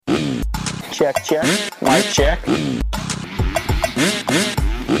check. Mic check.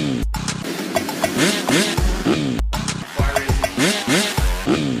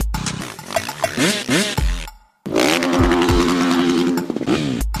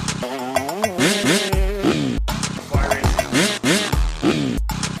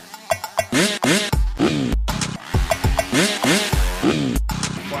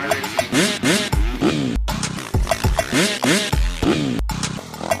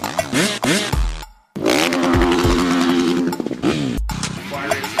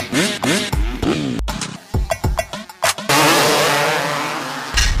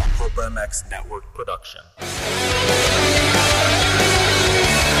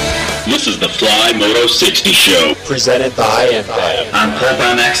 This is the Fly Moto 60 Show, presented by NFAB on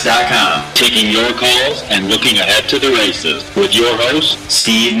PulpMX.com, taking your calls and looking ahead to the races with your host,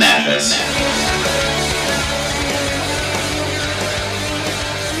 Steve Matthes.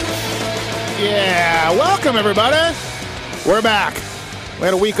 Yeah, welcome everybody. We're back. We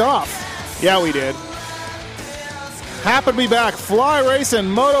had a week off. Yeah, we did. Happy to be back. Fly Racing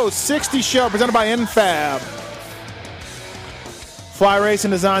Moto 60 Show, presented by NFAB. Fly Racing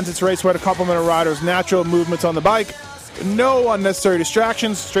designs its raceway to complement a rider's natural movements on the bike. No unnecessary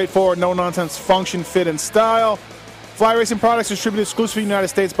distractions, straightforward, no-nonsense function, fit, and style. Fly Racing products distributed exclusively in the United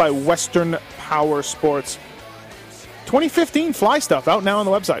States by Western Power Sports. 2015 Fly stuff out now on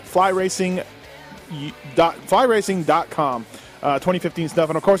the website, flyracing.com. 2015 stuff.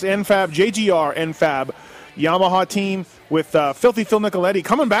 And, of course, NFAB, JGR, NFAB, Yamaha team with Filthy Phil Nicoletti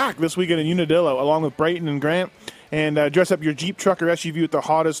coming back this weekend in Unadilla along with Brayton and Grant. And dress up your Jeep, truck, or SUV with the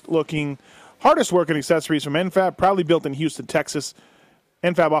hardest working accessories from NFAB, proudly built in Houston, Texas.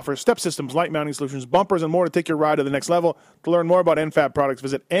 NFAB offers step systems, light mounting solutions, bumpers, and more to take your ride to the next level. To learn more about NFAB products,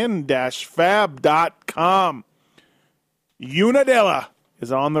 visit n-fab.com. Unadilla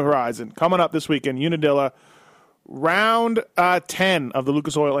is on the horizon. Coming up this weekend, Unadilla, round 10 of the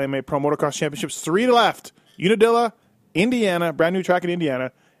Lucas Oil AMA Pro Motocross Championships. 3 left. Unadilla, Indiana, brand new track in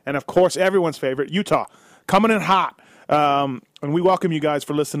Indiana, and, of course, everyone's favorite, Utah. Coming in hot. And we welcome you guys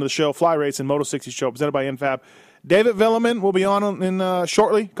for listening to the show, Fly Racing Moto 60 Show, presented by NFAB. David Villeman will be on in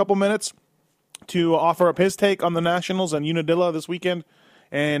shortly, a couple minutes, to offer up his take on the Nationals and Unadilla this weekend.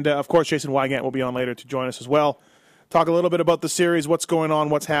 And, of course, Jason Wygant will be on later to join us as well. Talk a little bit about the series, what's going on,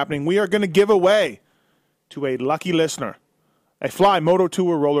 what's happening. We are going to give away to a lucky listener a Fly Moto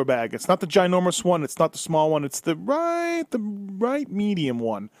Tour roller bag. It's not the ginormous one. It's not the small one. It's the right medium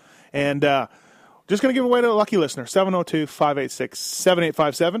one. And just going to give away to a lucky listener,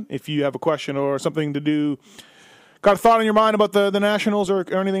 702-586-7857. If you have a question or something to do, got a thought in your mind about the Nationals or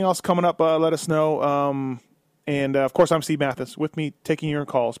anything else coming up, let us know. And, of course, I'm Steve Matthes, with me taking your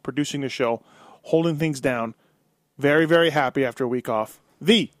calls, producing the show, holding things down. Very, very happy after a week off.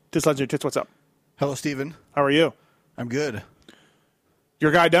 Tits Legendary Tits, what's up? Hello, Steven. How are you? I'm good.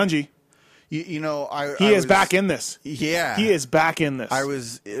 Your guy, Dungy. He is back in this. Yeah. He is back in this. I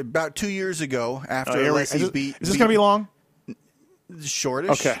was about 2 years ago after Alessi beat... Is this going to be long? Shortish.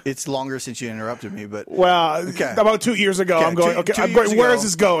 Okay. It's longer since you interrupted me, but... Well, okay. About 2 years ago, I'm going... Where is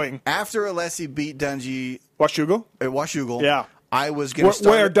this going? After Alessi beat Dungy... Washougal? At Washougal. Yeah. I was going to start...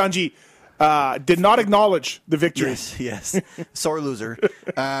 Where Dungy did not acknowledge the victory. Yes. Sore loser.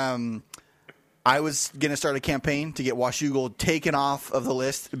 I was going to start a campaign to get Washougal taken off of the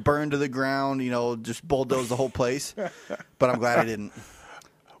list, burned to the ground, just bulldoze the whole place. But I'm glad I didn't.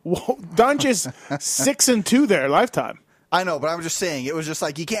 Well, Dunge is 6-2 there, lifetime. I know, but I'm just saying, it was just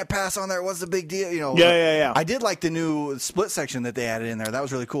like, you can't pass on there. What's the big deal? Yeah. I did like the new split section that they added in there. That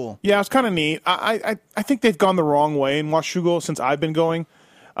was really cool. Yeah, it was kind of neat. I think they've gone the wrong way in Washougal since I've been going.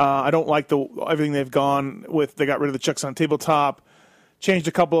 I don't like everything they've gone with. They got rid of the checks on tabletop. Changed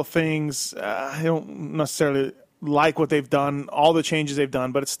a couple of things. I don't necessarily like what they've done, all the changes they've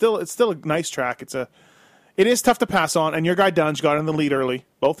done, but it's still a nice track. It is tough to pass on, and your guy Dunge got in the lead early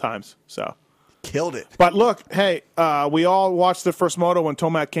both times, so killed it. But look, hey, we all watched the first moto when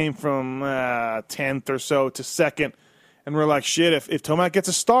Tomac came from 10th or so to second, and we're like, shit, if Tomac gets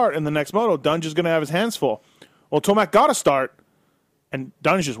a start in the next moto, Dunge is going to have his hands full. Well, Tomac got a start, and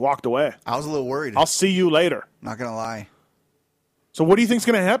Dunge just walked away. I was a little worried. I'll see you later. Not going to lie. So what do you think's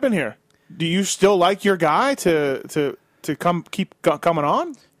going to happen here? Do you still like your guy to keep coming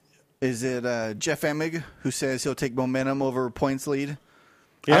on? Is it Jeff Emig who says he'll take momentum over points lead?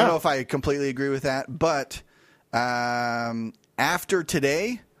 Yeah. I don't know if I completely agree with that, but after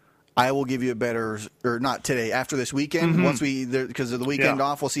today, I will give you a better, or not today, after this weekend, once because of the weekend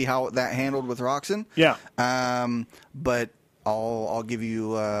off, we'll see how that handled with Roxon. Yeah. But I'll give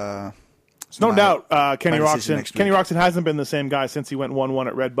you There's no doubt Kenny my decision next Kenny week. Roxon hasn't been the same guy since he went 1-1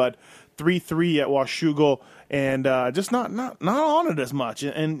 at Redbud, 3-3 at Washougal, and just not on it as much.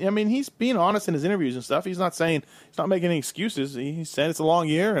 And I mean, he's being honest in his interviews and stuff. He's not making any excuses. He said it's a long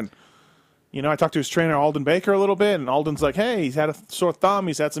year, and I talked to his trainer Alden Baker a little bit, and Alden's like, hey, he's had a sore thumb,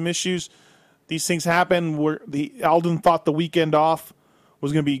 he's had some issues. These things happen. Alden thought the weekend off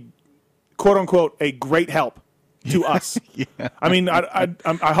was going to be, quote unquote, a great help to us. Yeah. I mean,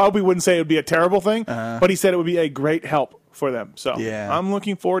 I hope he wouldn't say it would be a terrible thing, but he said it would be a great help for them. So Yeah. I'm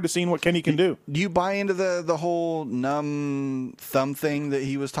looking forward to seeing what Kenny can do. Do you buy into the whole numb thumb thing that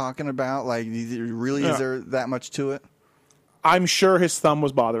he was talking about? Like, really, is there that much to it? I'm sure his thumb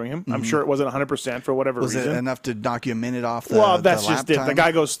was bothering him. I'm sure it wasn't 100% for whatever Was reason. it enough to knock you a minute off the Well, that's the just lap it. The time?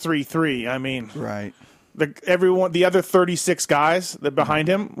 guy goes 3-3. I mean, Right. the other 36 guys that behind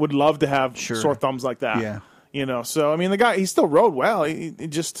him would love to have Sure. sore thumbs like that. Yeah. So I mean, the guy, he still rode well. He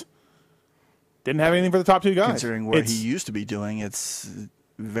just didn't have anything for the top two guys. Considering what he used to be doing, it's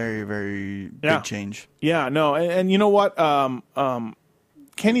very, very big change. Yeah, no, and you know what?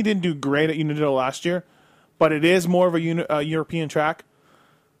 Kenny didn't do great at Unadilla last year, but it is more of a European track.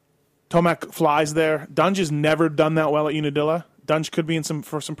 Tomac flies there. Dunge has never done that well at Unadilla. Dunge could be in some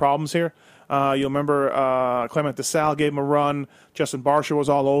problems here. You'll remember Clement DeSalle gave him a run. Justin Barsha was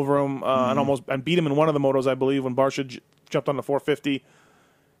all over him and beat him in one of the motos, I believe, when Barsha jumped on the 450.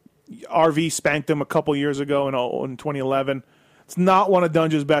 RV spanked him a couple years ago in 2011. It's not one of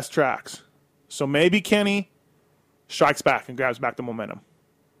Dunge's best tracks. So maybe Kenny strikes back and grabs back the momentum.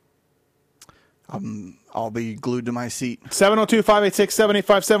 I'll be glued to my seat.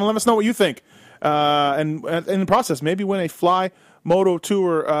 702-586-7857. Let us know what you think. And in the process, maybe win a Fly Moto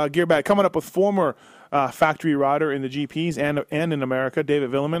Tour gear bag. Coming up with former factory rider in the GPs and in America,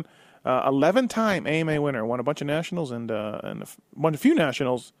 David Villeman. 11-time AMA winner. Won a bunch of nationals and a few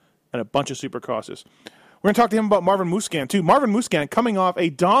nationals and a bunch of supercrosses. We're going to talk to him about Marvin Musquin, too. Marvin Musquin coming off a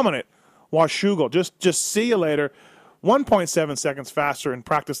dominant Washougal. Just see you later. 1.7 seconds faster in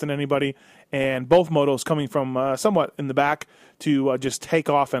practice than anybody, and both motos coming from somewhat in the back to just take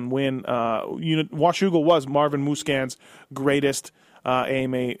off and win. Washougal was Marvin Musquin's greatest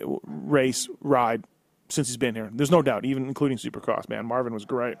AMA race ride since he's been here. There's no doubt, even including Supercross, man. Marvin was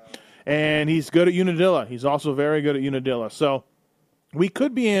great. And he's good at Unadilla. He's also very good at Unadilla. So we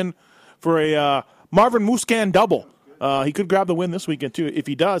could be in for a Marvin Musquin double. He could grab the win this weekend, too. If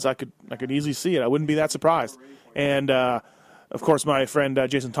he does, I could easily see it. I wouldn't be that surprised. And, of course, my friend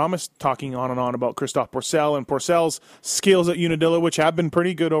Jason Thomas talking on and on about Christophe Pourcel and Pourcel's skills at Unadilla, which have been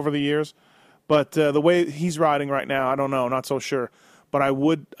pretty good over the years. But the way he's riding right now, I don't know, not so sure. But I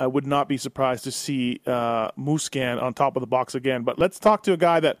would not be surprised to see Musquin on top of the box again. But let's talk to a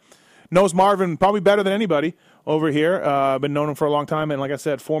guy that knows Marvin probably better than anybody over here. Been known him for a long time, and like I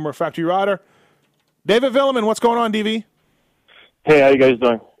said, former factory rider. David Villeman, what's going on, DV? Hey, how you guys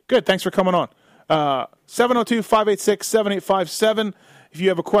doing? Good, thanks for coming on. 702-586-7857 if you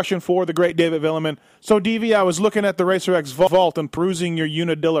have a question for the great David Villeman. So, DV, I was looking at the RacerX Vault and perusing your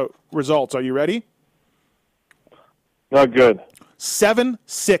Unadilla results. Are you ready? Not good.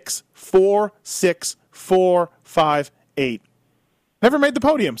 7-6-4-6-4-5-8. Never made the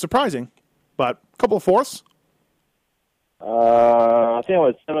podium. Surprising. But a couple of fourths. I think I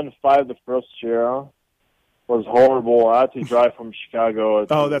was 7-5 the first year. It was horrible. I had to drive from Chicago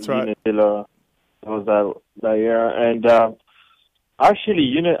to that's right. Unadilla. It was that year. And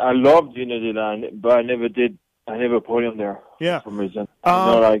actually, I loved Unadilla, but I never podiumed there for some reason.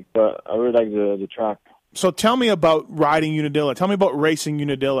 I really like the track. So tell me about riding Unadilla. Tell me about racing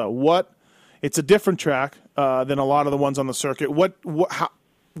Unadilla. It's a different track than a lot of the ones on the circuit.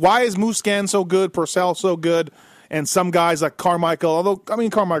 Why is Musquin so good, Pourcel so good, and some guys like Carmichael, although,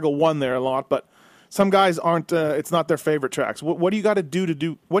 Carmichael won there a lot, but some guys aren't, it's not their favorite tracks. What do you got to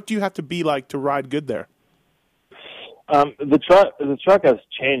do, what do you have to be like to ride good there? The track has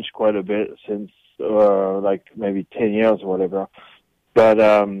changed quite a bit since, maybe 10 years or whatever. But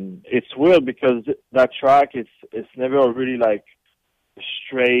it's weird because that track, it's never really,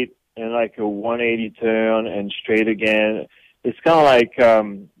 straight and, a 180 turn and straight again. It's kind of like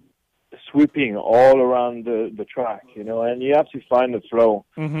sweeping all around the track, and you have to find the flow.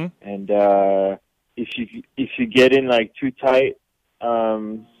 Mm-hmm. And if you get in too tight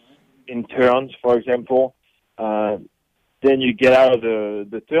in turns, for example, then you get out of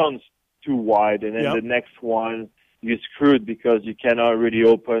the turns too wide, and then the next one you're screwed because you cannot really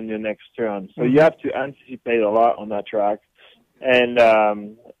open your next turn. So you have to anticipate a lot on that track, and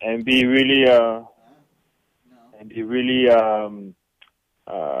be really the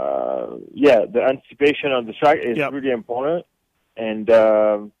anticipation on the track is really important. And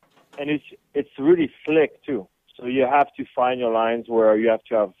it's really slick too. So you have to find your lines where you have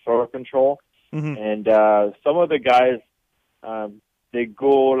to have thorough control. Mm-hmm. And some of the guys, they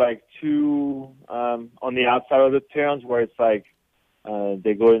go like too on the outside of the turns where it's like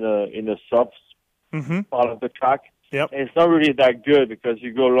they go in a soft part of the track. Yep. And it's not really that good because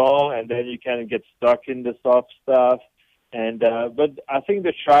you go long and then you kind of get stuck in the soft stuff. And but I think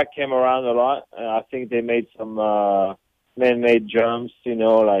the track came around a lot. I think they made some man-made jumps.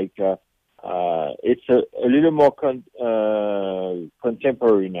 Like it's a little more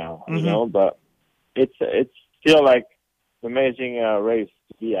contemporary now. But it's still like amazing race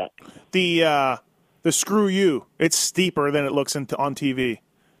to be at. The Screw You, it's steeper than it looks on TV.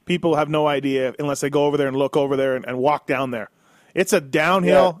 People have no idea unless they go over there and look over there and walk down there. It's a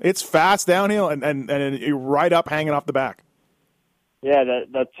downhill. Yeah. It's fast downhill, and you're right up hanging off the back. Yeah,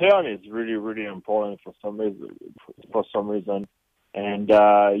 that turn is really, really important for some reason. And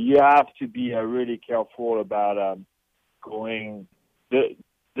you have to be really careful about going. The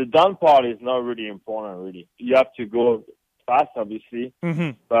down part is not really important, really. You have to go fast, obviously,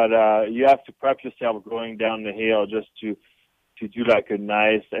 but you have to prep yourself going down the hill just to do like a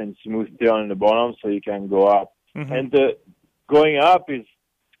nice and smooth turn in the bottom so you can go up. And the going up is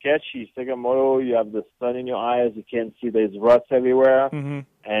sketchy. Second moto, you have the sun in your eyes. You can't see there's ruts everywhere. And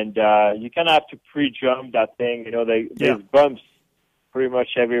you kind of have to pre-jump that thing. There's bumps pretty much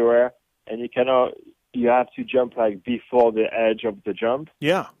everywhere. And you have to jump like before the edge of the jump.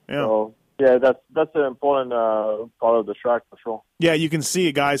 Yeah. So, yeah, that's an important part of the track for sure. Yeah, you can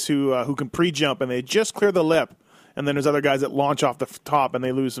see guys who can pre-jump and they just clear the lip. And then there's other guys that launch off the top and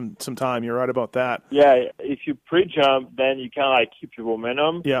they lose some time. You're right about that. Yeah, if you pre-jump, then you kind of like keep your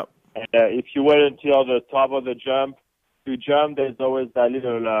momentum. Yeah. And if you wait until the top of the jump to jump, there's always that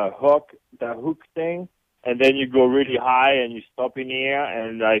little hook thing. And then you go really high and you stop in the air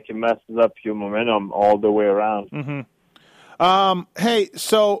and like it messes up your momentum all the way around. Hey,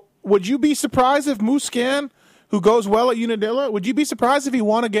 so would you be surprised if Muscan, who goes well at Unadilla, would you be surprised if he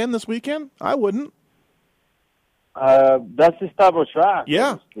won again this weekend? I wouldn't. That's his type of track.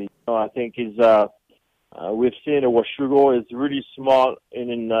 Yeah. Honestly. I think he's. We've seen Washugo is really smart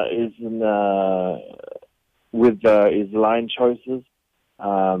with his line choices.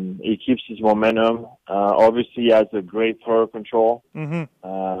 He keeps his momentum. Obviously, he has a great throw control. And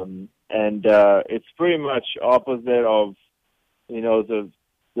it's pretty much opposite of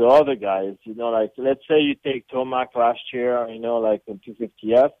the other guys. Like let's say you take Tomac last year, like in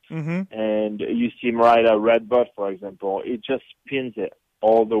 250F, and you see him ride a Red Butt, for example. It just spins it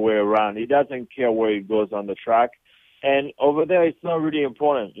all the way around. He doesn't care where it goes on the track. And over there, it's not really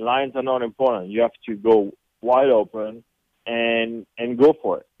important. Lines are not important. You have to go wide open and go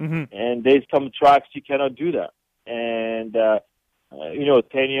for it. And there's some tracks you cannot do that. And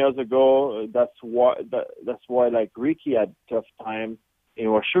 10 years ago, that's why like Ricky had a tough time in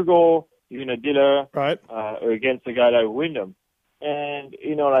Washugo, Unadilla, right, against a guy like Wyndham. And,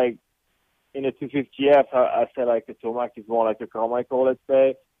 like in the 250F, I said like a Tomac is more like a Carmichael, let's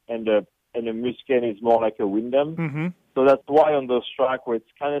say, and the Muscan is more like a Wyndham. So that's why on those tracks where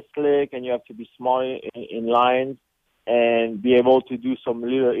it's kind of slick and you have to be smart in lines and be able to do some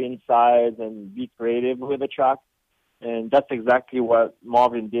little insides and be creative with the track. And that's exactly what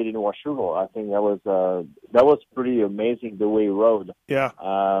Marvin did in Washugo. I think that was pretty amazing the way he rode. Yeah.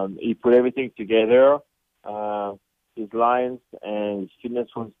 He put everything together. His lines and his fitness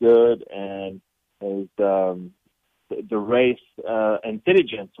was good, and his the race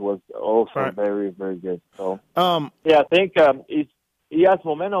intelligence was also very, very good. So I think he has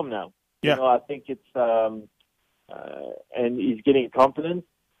momentum now. Yeah. I think it's and he's getting confidence.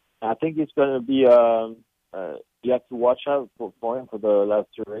 I think it's going to be. You have to watch out for him for the last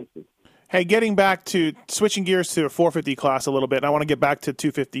two races. Hey, switching gears to a 450 class a little bit, and I want to get back to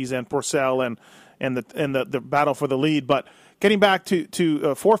 250s and Porcel and the battle for the lead. But getting back to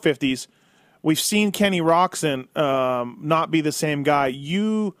 450s, we've seen Kenny Roxon not be the same guy.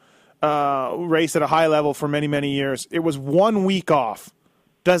 You raced at a high level for many, many years. It was 1 week off.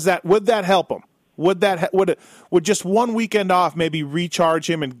 Would that help him? Would just 1 weekend off maybe recharge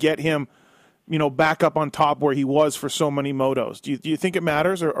him and get him back up on top where he was for so many motos? Do you think it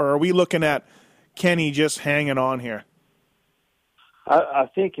matters, or are we looking at Kenny just hanging on here? I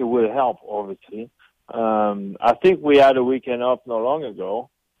think it will help, obviously. I think we had a weekend off not long ago,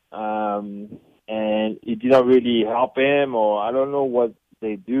 and it did not really help him, or I don't know what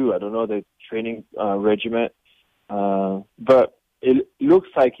they do. I don't know the training regiment, but it looks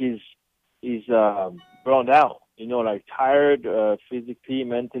like he's burned out. Like tired physically,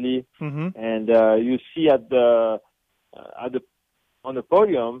 mentally, and you see on the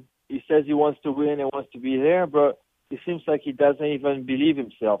podium, he says he wants to win and wants to be there, but it seems like he doesn't even believe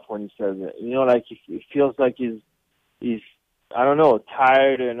himself when he says it. Like he feels like he's I don't know,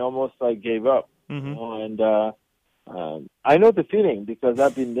 tired and almost like gave up. Mm-hmm. And I know the feeling because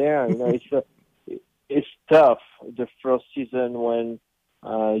I've been there. It's tough the first season when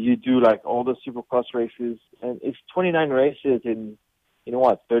you do like all the Supercross races, and it's 29 races in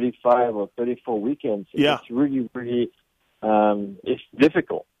 35 or 34 weekends. Yeah. It's really, really it's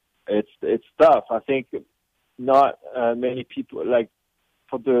difficult. It's tough. I think not many people, like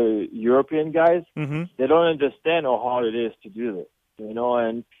for the European guys, Mm-hmm. they don't understand how hard it is to do this.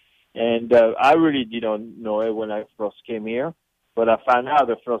 And I really didn't know it when I first came here. But I found out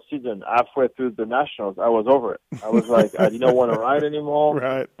the first season, halfway through the Nationals, I was over it. I was like, I didn't want to ride anymore.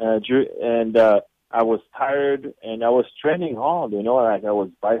 Right. And I was tired, and I was training hard, like I was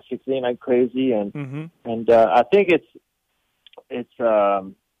bicycling like crazy. And Mm-hmm. and I think it's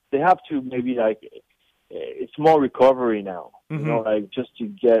they have to maybe like, it's more recovery now, Mm-hmm. like just to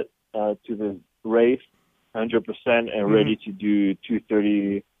get to the race 100% and ready to do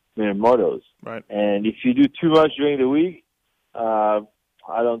 230-minute motos. Right. And if you do too much during the week, I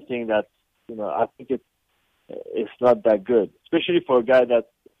don't think that's, I think it's not that good, especially for a guy that's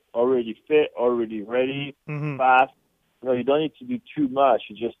already fit, already ready, Mm-hmm. fast. You don't need to do too much.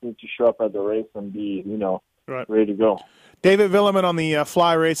 You just need to show up at the race and be, Right. ready to go. David Villeman on the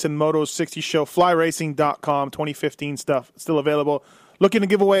Fly Racing Moto 60 show, flyracing.com, 2015 stuff, still available. Looking to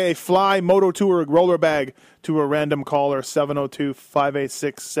give away a Fly Moto Tour roller bag to a random caller,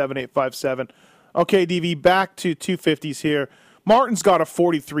 702-586-7857. Okay, DV, back to 250s here. Martin's got a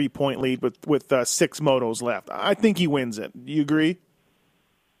 43-point lead with 6 motos left. I think he wins it. Do you agree?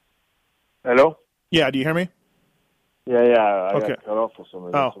 Hello? Yeah, do you hear me? Yeah, I Okay. got cut off for some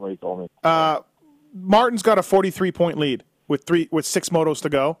reason. Oh. Somebody told me. Martin's got a 43-point lead with 6 motos to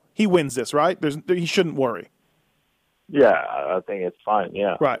go. He wins this, right? He shouldn't worry. Yeah, I think it's fine,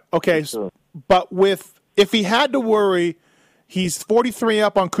 yeah. Right. Okay. Sure. But if he had to worry, he's 43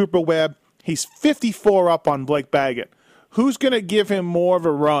 up on Cooper Webb. He's 54 up on Blake Baggett. Who's going to give him more of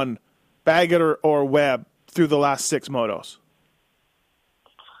a run, Baggett or Webb, through the last 6 motos?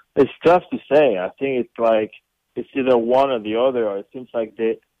 It's tough to say. I think it's like it's either one or the other. Or it seems like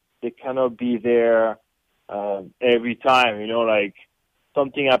they cannot be there every time. Like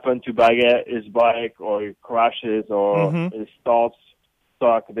something happened to Baggett, his bike, or it crashes, or it starts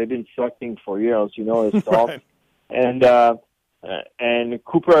stuck. They've been sucking for years. It stops. Right. And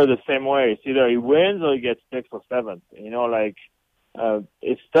Cooper the same way. It's either he wins or he gets 6th or 7th.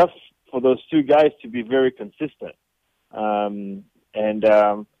 It's tough for those two guys to be very consistent. And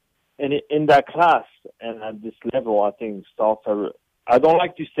in that class and at this level, I think starts are. I don't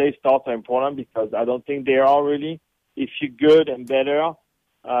like to say starts are important because I don't think they are really. If you're good and better,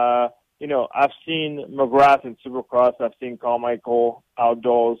 I've seen McGrath in Supercross. I've seen Carmichael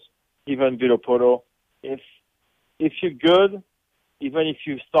outdoors, even Villopoto. If you're good, even if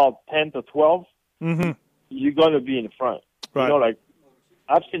you start 10th or 12th, you're going to be in front. Right.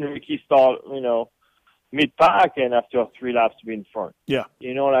 I've seen Ricky start, mid-pack and after 3 laps to be in front. Yeah.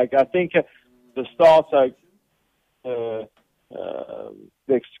 I think the starts, the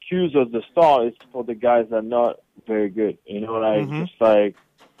excuse of the start is for the guys that are not very good. Just like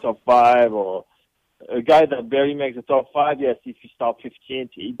top 5 or a guy that barely makes the top 5. Yes, if you start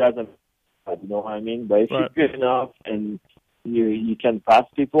 15th, he doesn't. You know what I mean? But if you're good enough and you can pass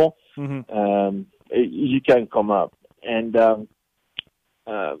people, you can come up. And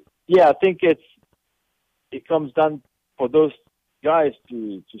I think it comes down for those guys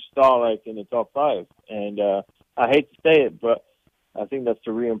to start in the top 5. And I hate to say it, but I think that's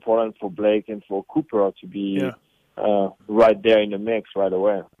really important for Blake and for Cooper to be right there in the mix right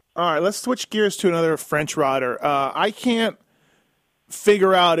away. All right, let's switch gears to another French rider. I can't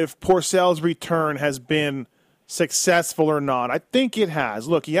figure out if Pourcel's return has been successful or not. I think it has.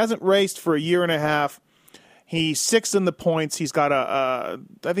 Look, he hasn't raced for a year and a half. He's 6th in the points. He's got I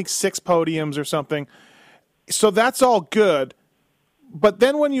think 6 podiums or something. So that's all good. But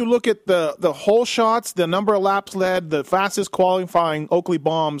then when you look at the whole shots, the number of laps led, the fastest qualifying Oakley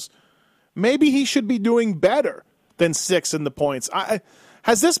bombs, maybe he should be doing better than 6th in the points.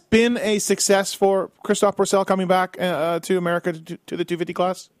 Has this been a success for Christophe Pourcel coming back to America to the 250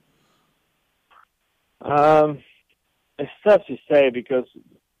 class? It's tough to say because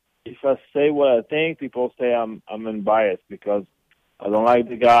if I say what I think, people say I'm unbiased because I don't like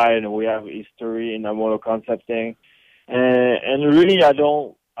the guy and we have history in the motor concept thing. And really, I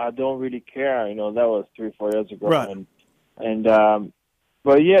don't really care. That was 3-4 years ago. Right.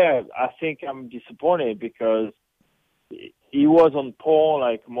 But yeah, I think I'm disappointed because he was on pole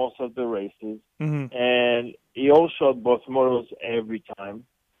like most of the races, and he all shot both motos every time.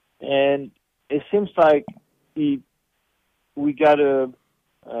 And it seems like we got a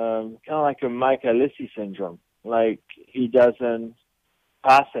kind of like a Mike Alessi syndrome. Like he doesn't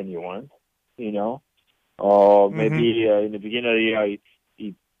pass anyone, or maybe in the beginning of the year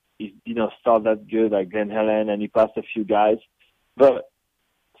he didn't start that good like Glenn Helen, and he passed a few guys, but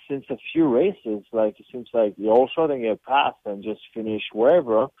since a few races, like it seems like they all shooting a pass and just finish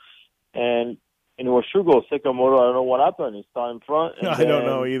wherever. And in Washougal, second moto, I don't know what happened. He started in front. And I don't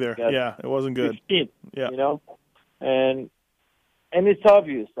know either. Yeah, it wasn't good. 15, yeah. And it's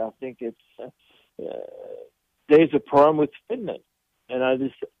obvious. I think it's there's a problem with fitness, and at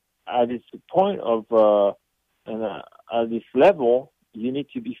this point of at this level, you need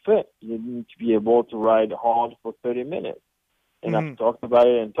to be fit. You need to be able to ride hard for 30 minutes. And I've talked about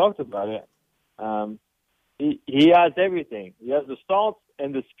it. He has everything. He has the start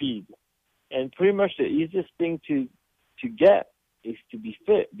and the speed. And pretty much the easiest thing to get is to be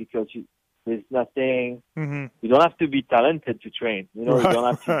fit, because there's nothing. You don't have to be talented to train. You don't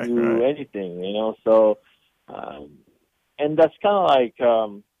have to do anything. So, and that's kind of like,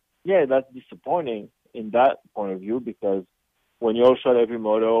 that's disappointing in that point of view, because when you all shot every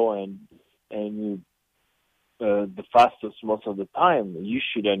moto and you the fastest most of the time, you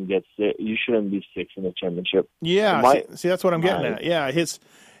shouldn't be sixth in the championship. Yeah, see, that's what I'm getting at. Yeah,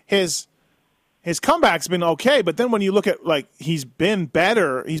 his comeback's been okay, but then when you look at he's been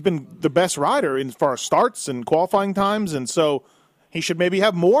better. He's been the best rider as far as starts and qualifying times, and so he should maybe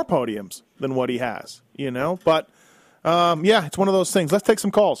have more podiums than what he has. But it's one of those things. Let's take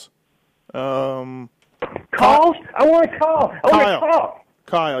some calls. Calls? I want to call. I want to call.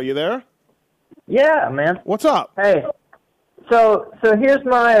 Kyle, you there? Yeah, man. What's up? Hey, so here's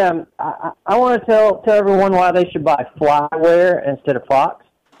my I want to tell everyone why they should buy Flyware instead of Fox.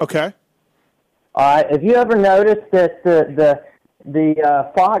 Okay. All right. Have you ever noticed that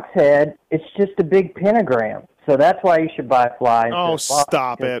the Fox head, it's just a big pentagram? So that's why you should buy Fly. Oh,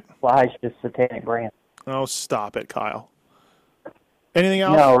 stop it! Fly's just satanic brand. Oh, stop it, Kyle. Anything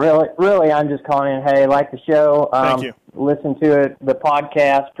else? No, really, I'm just calling in. Hey, like the show. Thank you. Listen to it, the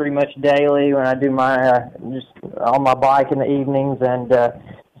podcast, pretty much daily when I do my just on my bike in the evenings, and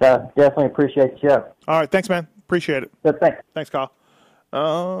so definitely appreciate the show. All right, thanks, man. Appreciate it. So thanks. Thanks, Kyle.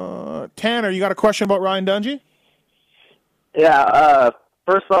 Tanner, you got a question about Ryan Dungey? Yeah.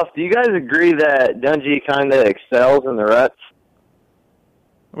 First off, do you guys agree that Dungey kind of excels in the ruts?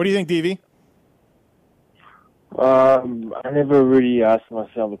 What do you think, DV? I never really asked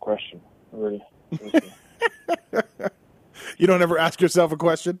myself the question. Really. You don't ever ask yourself a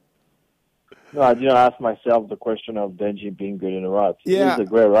question? No, I didn't ask myself the question of Dungey being good in the ruts. Yeah. He's a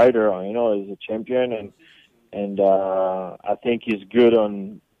great rider. He's a champion, and I think he's good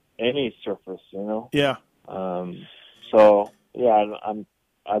on any surface. Yeah. So yeah,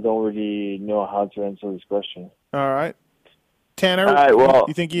 I don't really know how to answer this question. All right. Tanner, all right, well,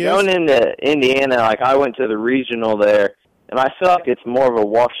 you think he is? Going into Indiana, I went to the regional there, and I feel like it's more of a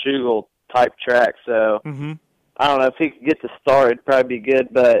Washougal type track. So I don't know if he could get the start, it'd probably be good.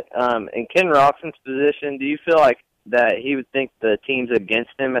 But in Ken Roczen's position, do you feel like that he would think the team's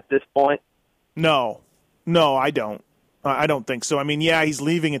against him at this point? No, I don't. I don't think so. I mean, yeah, he's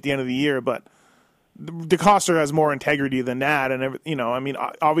leaving at the end of the year, but DeCoster has more integrity than that, and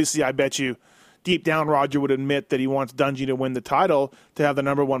obviously, I bet you. Deep down, Roger would admit that he wants Dungey to win the title to have the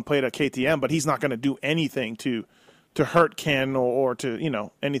number one plate at KTM, but he's not going to do anything to hurt Ken or to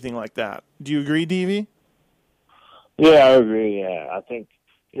anything like that. Do you agree, DV? Yeah, I agree. Yeah, I think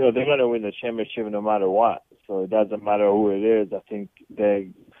they're going to win the championship no matter what. So it doesn't matter who it is. I think they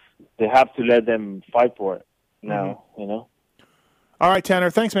have to let them fight for it now. All right,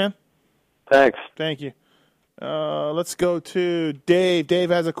 Tanner. Thanks, man. Thanks. Thank you. Let's go to Dave.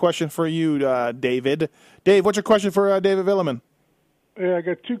 Dave has a question for you, David. Dave, what's your question for David Villeman? Yeah, I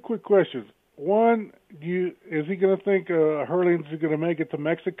got two quick questions. One, is he going to think Hurling's going to make it to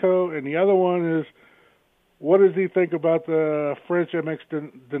Mexico? And the other one is, what does he think about the French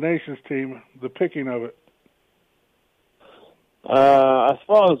MX Nations team, the picking of it? As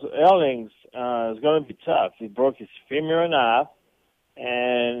far as Erlings, it's going to be tough. He broke his femur in half,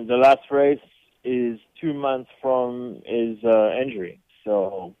 and the last race is 2 months from his injury.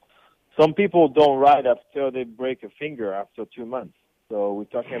 So some people don't ride after they break a finger after 2 months. So we're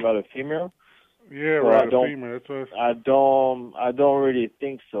talking about a femur. Yeah, so right. A femur. That's what I don't really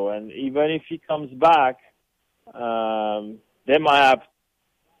think so. And even if he comes back, they might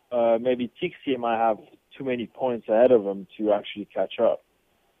have maybe Tixie might have too many points ahead of him to actually catch up.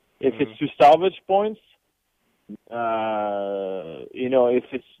 If it's to salvage points,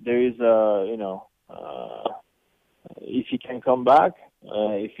 if there is if he can come back,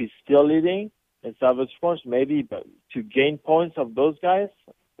 if he's still leading in salvage points, maybe, but to gain points of those guys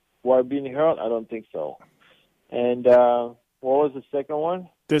who are being hurt, I don't think so. And what was the second one?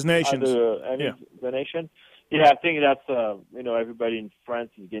 There's nations. The nation. Yeah, I think that's everybody in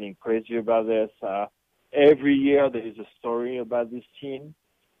France is getting crazy about this. Every year there is a story about this team,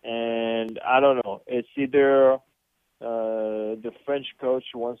 and I don't know. It's either the French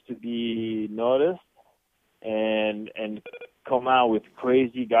coach wants to be noticed and come out with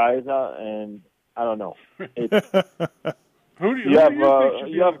crazy guys out, and I don't know. You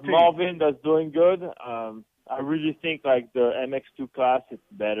have Marvin that's doing good. I really think like the MX2 class is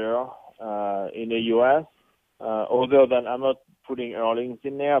better in the U.S. Other than I'm not putting Erlings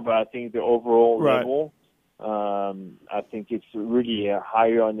in there, but I think the overall level, I think it's really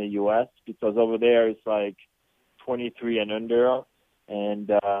higher in the U.S. because over there it's like 23 and under, and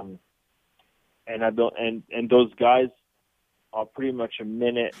those guys are pretty much a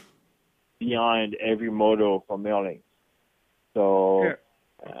minute behind every moto from Erlings. So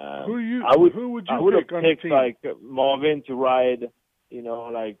I would have picked like Marvin to ride,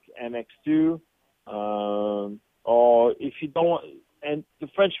 like MX2, or if you don't want. And the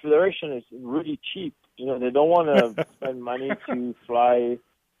French Federation is really cheap. They don't want to spend money to fly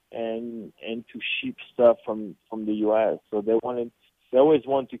and to ship stuff from the U.S. So they always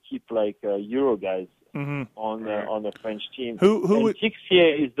want to keep like Euro guys on the French team. And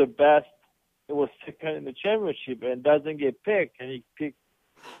Tixier is the best. It was second in the championship and doesn't get picked, and he picked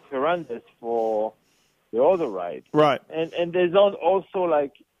Ferrandes for the other ride. Right. And there's also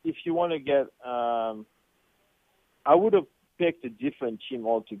like if you want to get, I would have picked a different team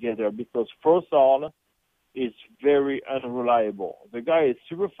altogether because Frossard is very unreliable. The guy is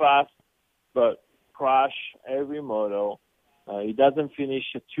super fast, but crash every moto. He doesn't finish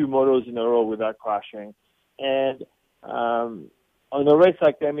 2 motos in a row without crashing. And on a race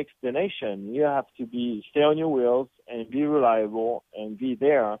like MX the Nation, you have to stay on your wheels and be reliable and be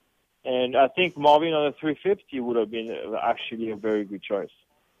there. And I think Marvin on a 350 would have been actually a very good choice.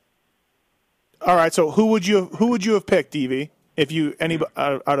 All right, so who would you have picked, DV? If you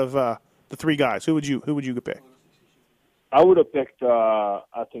out of the 3 guys, who would you pick? I would have picked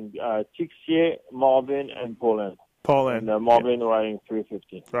I think Tixier, Marvin, and Paulin. And Marvin riding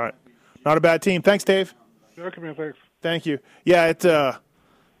 350. Right, not a bad team. Thanks, Dave. Okay, man, thanks. Thank you. Yeah,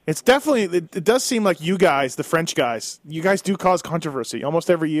 it's definitely it does seem like you guys, the French guys, you guys do cause controversy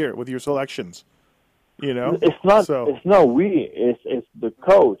almost every year with your selections. It's not we. It's the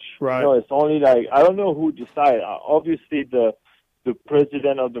coach. Right. It's only like I don't know who decided. Obviously, the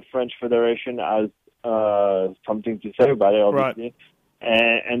president of the French Federation has something to say about it. Obviously,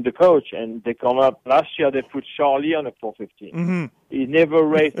 and the coach, and they come up. Last year they put Charlie on a 450. Mm-hmm. He never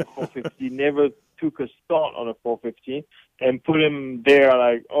raced a 450. Never took a start on a 450, and put him there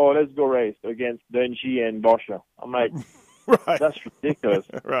like, oh, let's go race against Dungey and Borsche. I'm like, that's ridiculous.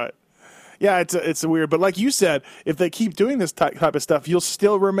 Right. Yeah, it's weird, but like you said, if they keep doing this type of stuff, you'll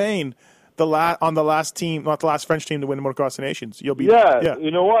still remain on the last team, not the last French team to win the Motocross Nations. You'll be You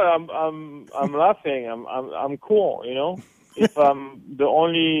know what? I'm laughing. I'm cool. If I'm the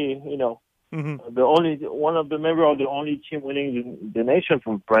only the only one of the member of the only team winning the nation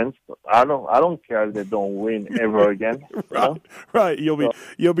from France, I don't care if they don't win ever again. Right.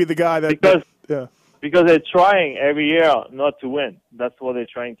 You'll be the guy that because they're trying every year not to win. That's what they're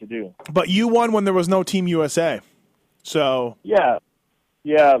trying to do. But you won when there was no Team USA. So yeah,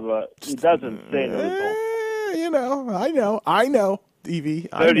 but it doesn't say no. I know,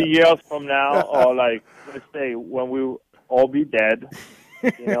 DV. 30 years from now, or like let's say when we all be dead,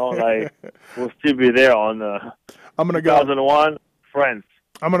 like we'll still be there on I'm gonna 2001 France.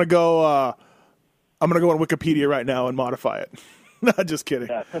 I'm gonna go on Wikipedia right now and modify it. No, just kidding.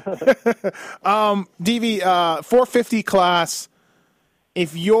 Yeah. DV 450 class.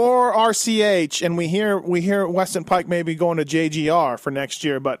 If you're RCH, and we hear Weston Pike maybe going to JGR for next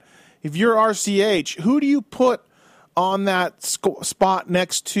year, but if you're RCH, who do you put on that spot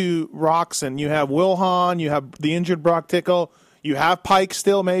next to Roxon? You have Wilhan, you have the injured Brock Tickle, you have Pike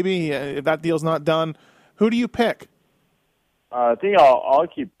still maybe if that deal's not done. Who do you pick? I think I'll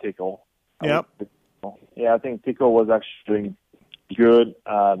keep Tickle. Yep. Yeah, I think Tickle was actually good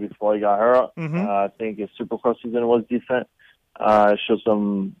before he got hurt. Mm-hmm. I think his Supercross season was decent. Showed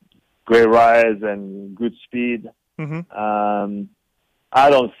some great rides and good speed. Mm-hmm. I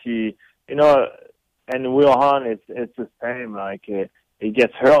don't see, and Wilhan, it's the same. Like he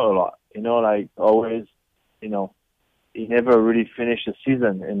gets hurt a lot. Like always. He never really finished the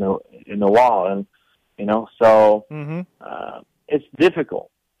season in a while, and So Mm-hmm. it's difficult.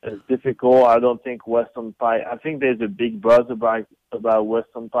 It's difficult. I don't think Western Pike. I think there's a big buzz about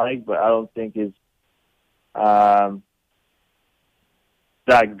Western Pike, but I don't think it's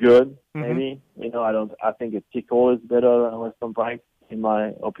that good. Maybe I think a Tickle is better than Western Pike in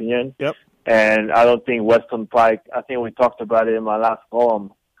my opinion. Yep. And I don't think Western Pike. I think we talked about it in my last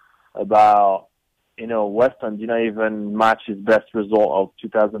column about Western did not even match his best result of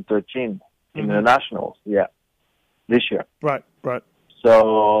 2013 in the Nationals. Yeah, this year. Right.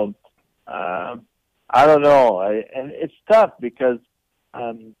 So I don't know, and it's tough because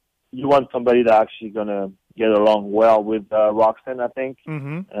you want somebody that's actually gonna get along well with Roxanne. I think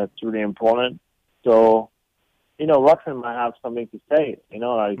that's really important. So Roxanne might have something to say.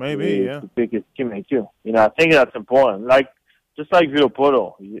 Maybe to pick his teammate too. I think that's important. Just like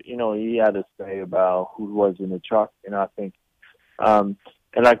Villopoto, he had to say about who was in the truck. I think.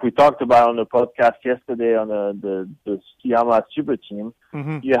 And like we talked about on the podcast yesterday on the Yamaha Super Team,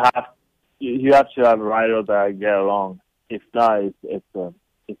 you have to have riders that get along. If not, it's a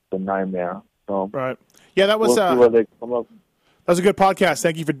nightmare. So right, yeah, that was we'll see what they come up. That was a good podcast.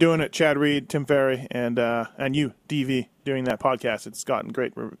 Thank you for doing it, Chad Reed, Tim Ferry, and you, DV, doing that podcast. It's gotten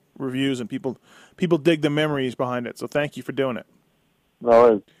great reviews, and people dig the memories behind it. So thank you for doing it.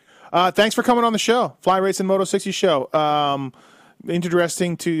 No worries. Thanks for coming on the show, Fly Racing Moto 60 show.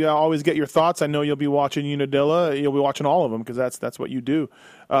 Interesting to always get your thoughts. I know you'll be watching Unadilla. You'll be watching all of them because that's what you do.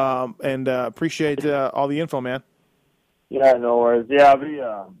 And appreciate all the info, man. Yeah, no worries. Yeah,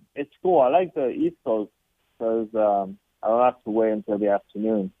 it's cool. I like the East Coast because I don't have to wait until the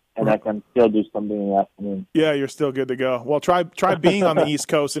afternoon, and I can still do something in the afternoon. Yeah, you're still good to go. Well, try being on the East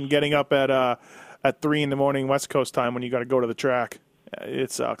Coast and getting up at 3 a.m. West Coast time when you got to go to the track.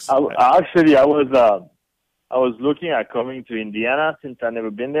 It sucks. I was looking at coming to Indiana since I've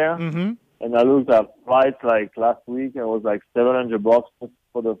never been there, and I looked at flights like last week, and it was like $700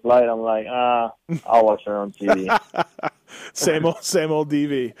 for the flight. I'm like, I'll watch it on TV. Same old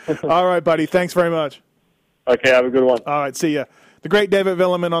DV. All right, buddy. Thanks very much. Okay, have a good one. All right, see ya. The great David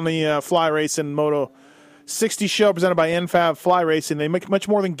Villeman on the Fly Racing Moto 60 show presented by NFAB Fly Racing. They make much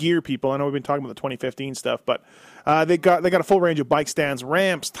more than gear, people. I know we've been talking about the 2015 stuff, but they got a full range of bike stands,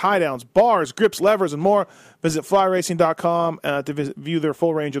 ramps, tie downs, bars, grips, levers, and more. Visit flyracing.com to view their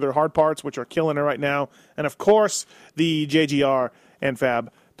full range of their hard parts, which are killing it right now. And of course, the JGR NFAB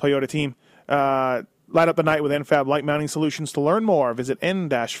Toyota team. Light up the night with NFAB Light Mounting Solutions. To learn more, visit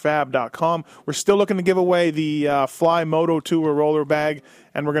n-fab.com. We're still looking to give away the Fly Moto Tour roller bag,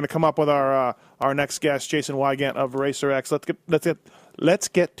 and we're going to come up with our next guest, Jason Wygant of RacerX. Let's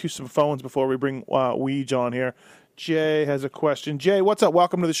get to some phones before we bring Weege on here. Jay has a question. Jay, what's up?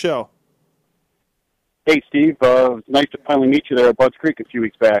 Welcome to the show. Hey, Steve. Nice to finally meet you there at Budds Creek a few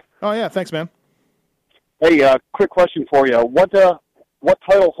weeks back. Oh, yeah. Thanks, man. Hey, quick question for you. What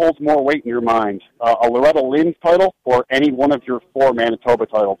title holds more weight in your mind, a Loretta Lynn's title or any one of your 4 Manitoba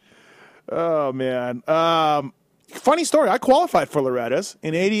titles? Oh, man. Funny story. I qualified for Loretta's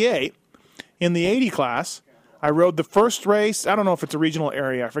in '88 in the 80 class. I rode the first race. I don't know if it's a regional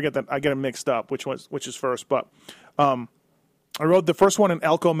area. I forget that. I get them mixed up, which is first. But I rode the first one in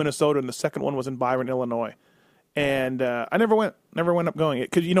Elko, Minnesota, and the second one was in Byron, Illinois. And I never went up going.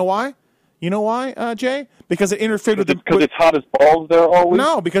 Because you know why? You know why, Jay? Because it interfered with because it's hot as balls there always.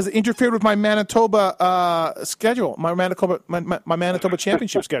 No, because it interfered with my Manitoba schedule, my Manitoba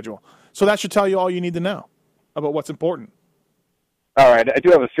championship schedule. So that should tell you all you need to know about what's important. All right, I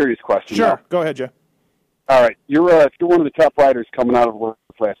do have a serious question. Sure, now. Go ahead, Jay. All right, you're one of the top riders coming out of work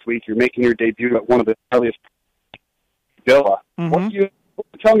last week. You're making your debut at one of the earliest Unadilla. What are you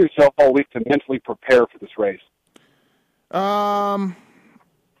telling yourself all week to mentally prepare for this race?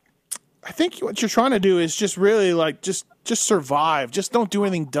 I think what you're trying to do is just really just survive. Just don't do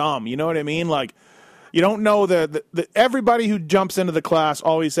anything dumb. You know what I mean? Like, you don't know the everybody who jumps into the class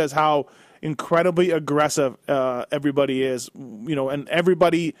always says how incredibly aggressive everybody is. And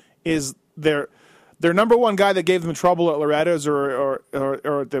everybody is their number one guy that gave them trouble at Loretta's or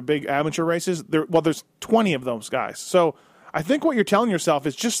the big amateur races. There's 20 of those guys. So I think what you're telling yourself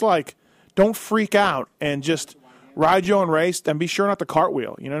is just don't freak out and just ride your own race and be sure not to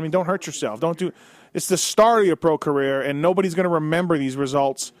cartwheel. You know what I mean? Don't hurt yourself. It's the start of your pro career, and nobody's going to remember these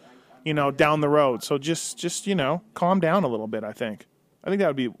results, down the road. So just calm down a little bit, I think. I think that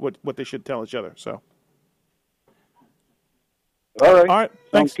would be what they should tell each other. So. All right. All right.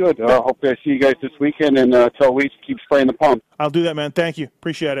 Sounds Thanks. good. Hopefully I see you guys this weekend, and tell Weege to keep spraying the pump. I'll do that, man. Thank you.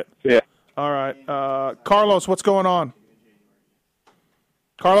 Appreciate it. Yeah. All right. Carlos, what's going on?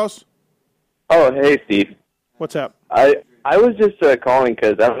 Carlos? Oh, hey, Steve. What's up? I I was just calling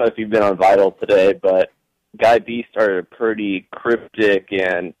because I don't know if you've been on Vital today, but Guy B started a pretty cryptic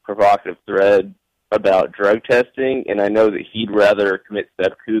and provocative thread about drug testing, and I know that he'd rather commit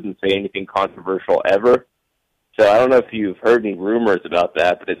seppuku than say anything controversial ever. So I don't know if you've heard any rumors about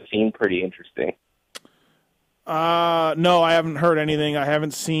that, but it seemed pretty interesting. No, I haven't heard anything. I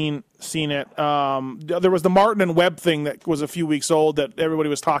haven't seen it. There was the Martin and Webb thing that was a few weeks old that everybody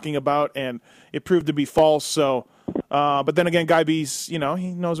was talking about, and it proved to be false. So, but then again, Guy B's, he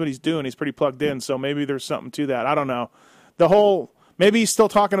knows what he's doing. He's pretty plugged in, so maybe there's something to that. I don't know. Maybe he's still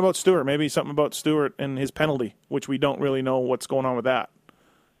talking about Stewart. Maybe something about Stewart and his penalty, which we don't really know what's going on with that.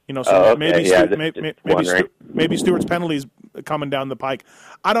 So okay. maybe Stewart's penalties coming down the pike.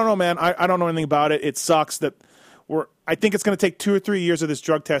 I don't know, man. I don't know anything about it. It sucks that I think it's going to take 2 or 3 years of this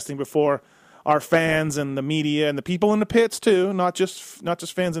drug testing before our fans and the media and the people in the pits too, not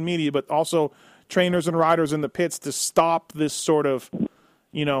just fans and media, but also trainers and riders in the pits to stop this sort of,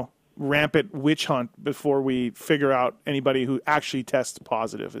 rampant witch hunt before we figure out anybody who actually tests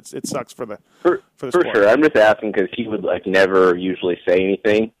positive. It sucks for the sport. For sure. I'm just asking because he would never usually say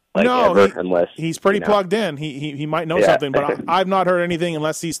anything. Unless he's pretty plugged in. He might know something, but I've not heard anything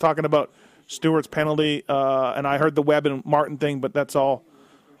unless he's talking about Stewart's penalty. And I heard the Webb and Martin thing, but that's all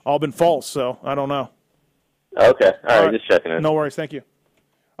been false. So I don't know. Okay, all right, just checking in. No worries, thank you.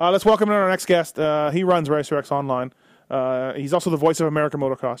 Let's welcome in our next guest. He runs RacerX Online. He's also the voice of American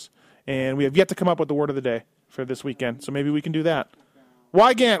Motocross, and we have yet to come up with the word of the day for this weekend. So maybe we can do that.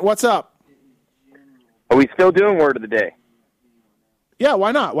 Wygant, what's up? Are we still doing word of the day? Yeah,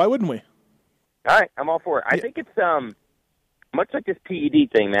 why not? Why wouldn't we? All right, I'm all for it. I think it's much like this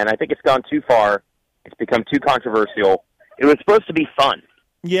PED thing, man. I think it's gone too far. It's become too controversial. It was supposed to be fun.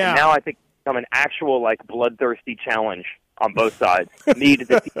 Yeah. And now I think it's become an actual bloodthirsty challenge on both sides. Me to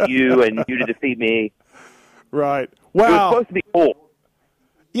defeat you and you to defeat me. Right. Well, it was Well, supposed to be cool.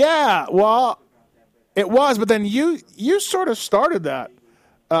 yeah, well, it was, but then you sort of started that.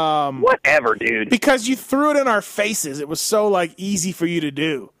 Whatever, dude. Because you threw it in our faces. It was so easy for you to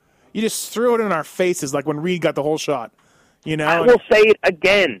do. You just threw it in our faces, like when Reed got the whole shot. I will say it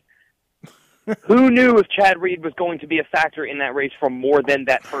again. Who knew if Chad Reed was going to be a factor in that race for more than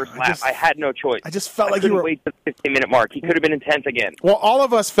that first lap? I had no choice. I just felt like you you were. Wait to the 15-minute mark. He could have been in 10th again. Well, all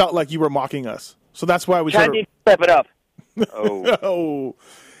of us felt like you were mocking us, so that's why we Chad sort of. needs to step it up. Oh. Oh.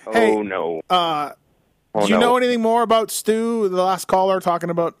 Oh, Hey, no. Do you know anything more about Stu, the last caller, talking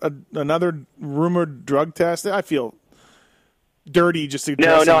about another rumored drug test? I feel dirty just No,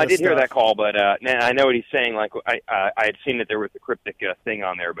 addressing I this did hear stuff. that call, but I know what he's saying. I had seen that there was a cryptic thing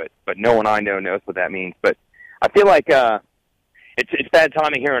on there, but no one I know knows what that means. But I feel like it's bad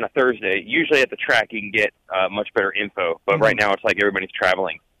timing here on a Thursday. Usually at the track you can get much better info, but right now it's like everybody's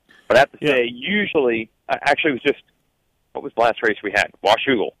traveling. But I have to say, usually, actually it was just, what was the last race we had?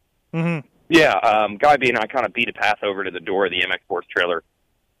 Washougal. Mm-hmm. Yeah, Guy B and I kind of beat a path over to the door of the MX Sports trailer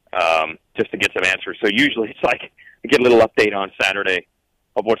just to get some answers. So usually it's like I get a little update on Saturday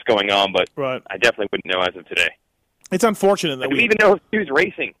of what's going on, but I definitely wouldn't know as of today. It's unfortunate that Do we even know who's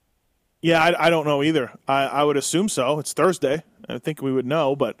racing? Yeah, I don't know either. I would assume so. It's Thursday. I think we would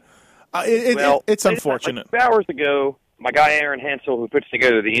know, but it's unfortunate. 2 hours ago, my guy Aaron Hansel, who puts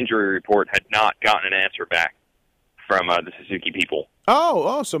together the injury report, had not gotten an answer back from the Suzuki people.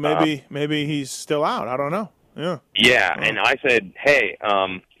 Oh, so maybe he's still out. I don't know. Yeah. Yeah, and I said, hey,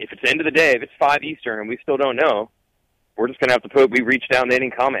 if it's the end of the day, if it's 5 Eastern and we still don't know, we're just going to have to we reached out and they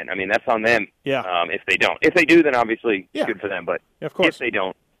didn't comment. I mean, that's on them. Yeah. If they don't. If they do, then obviously good for them. But of course. if they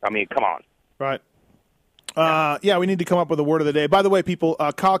don't, I mean, come on. Right. We need to come up with a word of the day. By the way, people,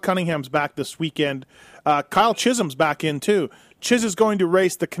 Kyle Cunningham's back this weekend. Kyle Chisholm's back in, too. Chiz is going to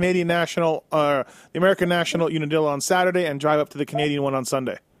race the Canadian National, the American National at Unadilla on Saturday and drive up to the Canadian one on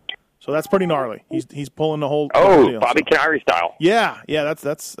Sunday. So that's pretty gnarly. He's pulling the whole deal, Bobby Canary style. Yeah,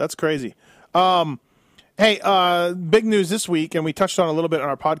 that's crazy. Big news this week, and we touched on a little bit on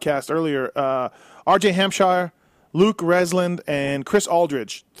our podcast earlier. RJ Hampshire, Luke Resland, and Chris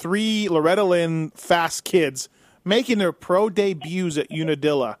Aldridge, 3 Loretta Lynn fast kids, making their pro debuts at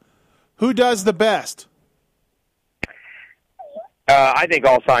Unadilla. Who does the best? I think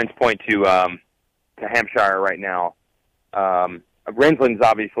all signs point to Hampshire right now. Rensland's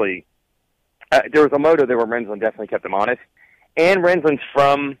obviously there was a moto there where Rensland definitely kept him honest, and Rensland's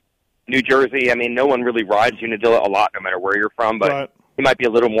from New Jersey. I mean, no one really rides Unadilla a lot, no matter where you're from, but he might be a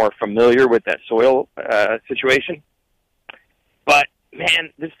little more familiar with that soil situation. But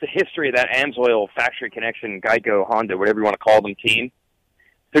man, this is the history of that Amsoil Factory Connection, Geico, Honda, whatever you want to call them, team.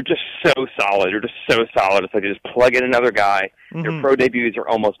 They're just so solid. It's like they just plug in another guy. Mm-hmm. Their pro debuts are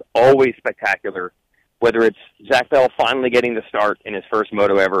almost always spectacular. whether it's Zach Bell finally getting the start in his first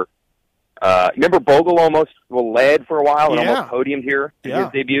moto ever. Remember Bogle almost led for a while and almost podiumed here in his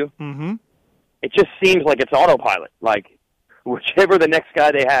debut? Mm-hmm. It just seems like it's autopilot. Like, whichever the next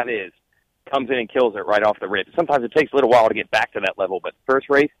guy they have comes in and kills it right off the rip. Sometimes it takes a little while to get back to that level, but first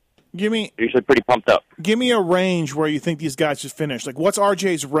race, usually pretty pumped up. Give me a range where you think these guys should finish. Like, what's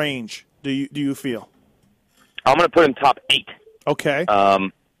RJ's range, do you feel? I'm going to put him top 8. Okay.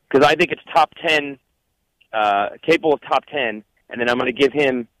 Because I think it's top 10, capable of top 10, and then I'm going to give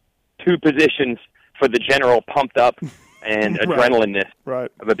him 2 positions for the general pumped up and adrenaline-ness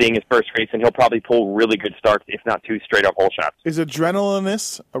of it being his first race, and he'll probably pull really good starts, if not 2 straight-up hole shots. Is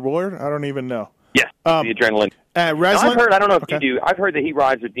adrenaline-ness a word? I don't even know. Yes, the adrenaline. Reslin? I've heard, I don't know if you do, I've heard that he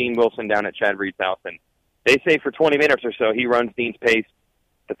rides with Dean Wilson down at Chad Reed's house, and they say for 20 minutes or so he runs Dean's pace.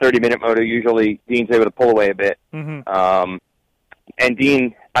 The 30-minute moto, usually Dean's able to pull away a bit. Mm-hmm. And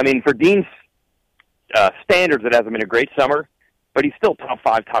Dean, I mean, for Dean's standards, it hasn't been a great summer, but he's still top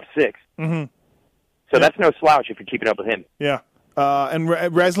 5, top 6. Mm-hmm. So that's no slouch if you're keeping up with him. Yeah. And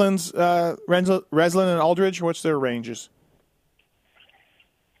Reslin and Aldridge, what's their ranges?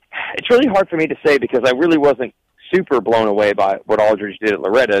 It's really hard for me to say because I really wasn't super blown away by what Aldridge did at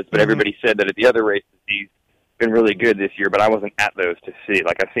Loretta's, but everybody said that at the other races he's been really good this year, but I wasn't at those to see.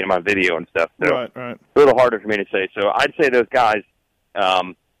 Like, I've seen him on video and stuff. So right. a little harder for me to say. So I'd say those guys,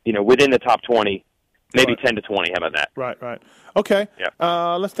 within the top 20, maybe 10 to 20. How about that? Right. Okay.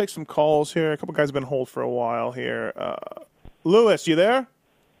 Yeah. Let's take some calls here. A couple guys have been hold for a while here. Lewis, you there?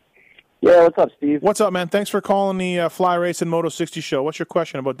 Yeah, what's up, Steve? What's up, man? Thanks for calling the Fly Race and Moto 60 show. What's your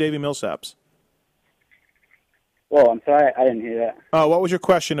question about Davey Millsaps? Oh, I'm sorry, I didn't hear that. What was your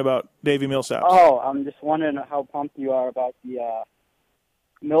question about Davey Millsaps? Oh, I'm just wondering how pumped you are about the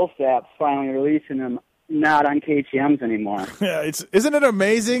Millsaps finally releasing them not on KTMs anymore. Yeah, isn't it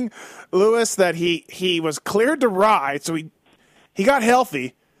amazing, Lewis, that he was cleared to ride, so he got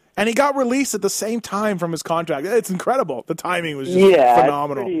healthy, and he got released at the same time from his contract. It's incredible. The timing was just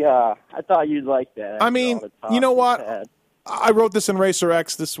phenomenal. Pretty, I thought you'd like that. I mean, you know what? I wrote this in Racer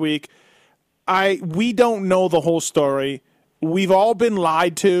X this week. We don't know the whole story. We've all been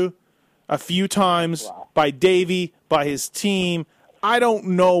lied to a few times by Davey, by his team. I don't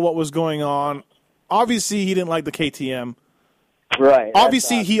know what was going on. Obviously, he didn't like the KTM. Right.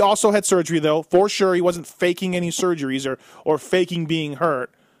 Obviously, he also had surgery, though. For sure, he wasn't faking any surgeries or faking being hurt.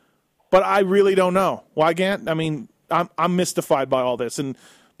 But I really don't know. Wygant? I mean, I'm mystified by all this.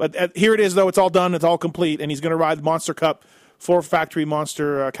 But here it is, though. It's all done. It's all complete. And he's going to ride the Monster Cup for Factory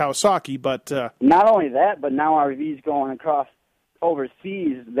Monster Kawasaki. But not only that, but now RV's going across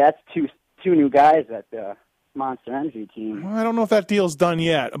overseas. That's two new guys at the Monster Energy team. I don't know if that deal's done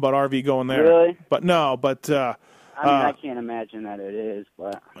yet about RV going there. Really? But no, but I can't imagine that it is,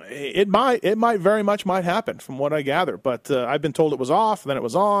 but it might very much might happen from what I gather. But I've been told it was off, then it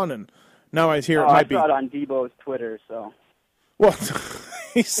was on, and now I hear it might be. I saw it on Debo's Twitter, so. Well,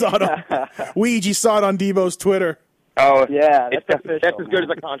 he saw it on Ouija saw it on Debo's Twitter. Oh yeah, that's official. That's as good as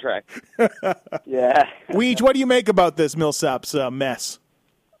a contract. Yeah. Ouija, what do you make about this Millsaps mess?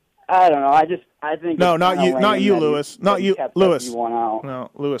 I don't know. I think no, not you, Lewis. Not you, Lewis. No,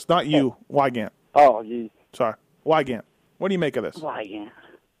 Lewis, not you. Wygant. Oh, geez. Sorry, Wygant. What do you make of this? Wygant.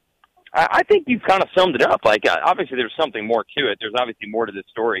 I think you've kind of summed it up. Like, obviously, there's something more to it. There's obviously more to this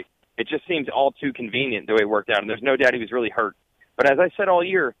story. It just seems all too convenient the way it worked out, and there's no doubt he was really hurt. But as I said all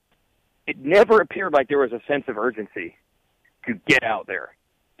year, it never appeared like there was a sense of urgency to get out there.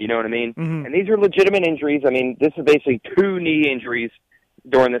 You know what I mean? Mm-hmm. And these are legitimate injuries. I mean, this is basically 2 knee injuries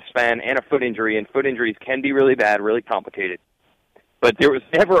during this span and a foot injury, and foot injuries can be really bad, really complicated. But there was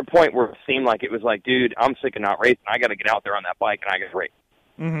never a point where it seemed like it was like, dude, I'm sick of not racing. I got to get out there on that bike and I got to race.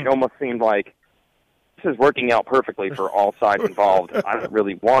 Mm-hmm. It almost seemed like this is working out perfectly for all sides involved. I don't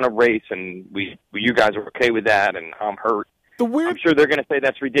really want to race, and you guys are okay with that, and I'm hurt. I'm sure they're going to say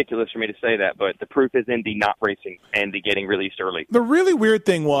that's ridiculous for me to say that, but the proof is in the not racing and the getting released early. The really weird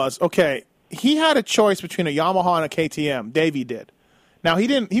thing was, okay, he had a choice between a Yamaha and a KTM. Davey did. Now,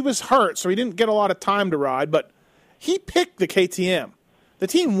 he was hurt, so he didn't get a lot of time to ride, but he picked the KTM. The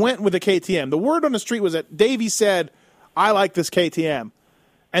team went with the KTM. The word on the street was that Davey said, I like this KTM.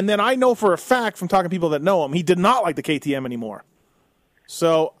 And then I know for a fact from talking to people that know him, he did not like the KTM anymore.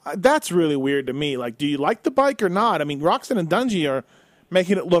 So that's really weird to me. Like, do you like the bike or not? I mean, Roxon and Dungey are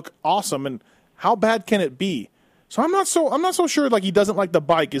making it look awesome, and how bad can it be? So I'm not so sure like he doesn't like the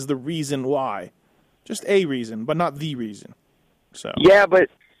bike is the reason why. Just a reason, but not the reason. So yeah, but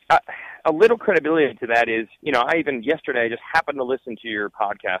a little credibility to that is, I even yesterday just happened to listen to your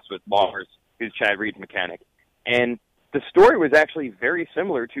podcast with Lars, who's Chad Reed's mechanic, and the story was actually very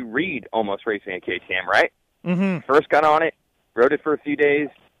similar to Reed almost racing a KTM, right? Mm-hmm. First got on it, rode it for a few days,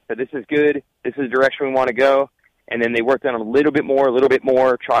 said this is good, this is the direction we want to go, and then they worked on it a little bit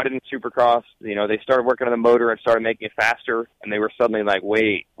more, tried it in Supercross. You know, they started working on the motor and started making it faster, and they were suddenly like,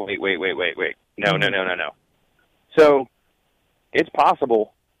 wait. No. So it's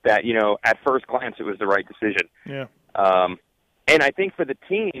possible that, you know, at first glance it was the right decision. Yeah. And I think for the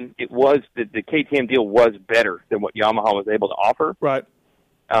team, it was the KTM deal was better than what Yamaha was able to offer. Right.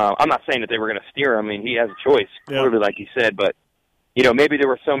 I'm not saying that they were going to steer him. I mean, he has a choice, clearly, like you said. But, you know, maybe there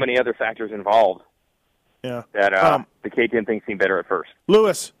were so many other factors involved that the KTM thing seemed better at first.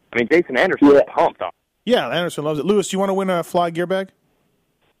 Lewis. I mean, Jason Anderson was pumped on. Yeah, Anderson loves it. Lewis, do you want to win a fly gear bag?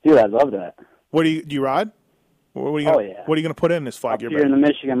 Dude, I'd love that. What do you ride? What are you going to put in this fly gear bag? You're in the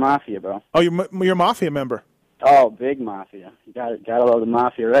Michigan Mafia, bro. Oh, you're a Mafia member. Oh, big Mafia. You gotta love the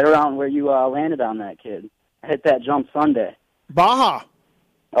Mafia. Right around where you landed on that kid. I hit that jump Sunday. Baja.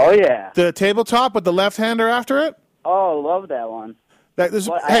 Oh, yeah. The tabletop with the left-hander after it? Oh, love that one. But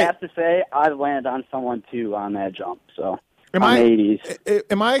I have to say, I've landed on someone, too, on that jump. So, am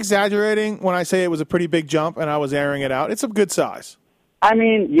I exaggerating when I say it was a pretty big jump and I was airing it out? It's a good size. I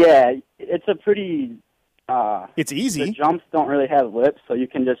mean, yeah, it's a pretty... it's easy. The jumps don't really have lips, so you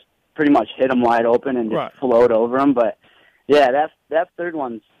can just pretty much hit them wide open and just float over them. But, yeah, that third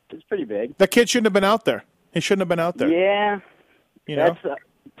one's pretty big. That kid shouldn't have been out there. He shouldn't have been out there. Yeah. You know?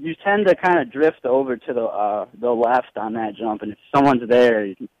 You tend to kind of drift over to the left on that jump, and if someone's there,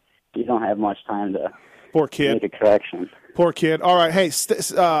 you don't have much time to make a correction. Poor kid. All right, hey,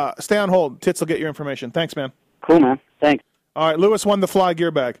 stay on hold. Tits will get your information. Thanks, man. Cool, man. Thanks. All right, Lewis won the fly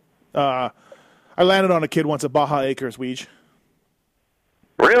gear bag. I landed on a kid once at Baja Acres, Weege.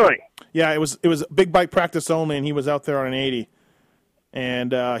 Really? Yeah, it was big bike practice only, and he was out there on an 80.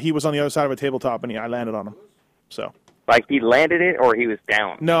 And he was on the other side of a tabletop, and I landed on him. So, like he landed it, or he was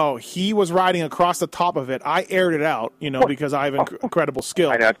down? No, he was riding across the top of it. I aired it out, because I have incredible skill.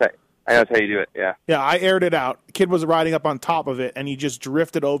 I know that's how you do it. Yeah. Yeah, I aired it out. The kid was riding up on top of it, and he just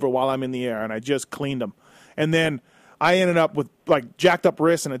drifted over while I'm in the air, and I just cleaned him. And then I ended up with like jacked up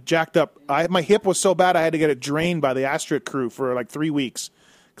wrists and a jacked up. My hip was so bad I had to get it drained by the Astrid crew for like 3 weeks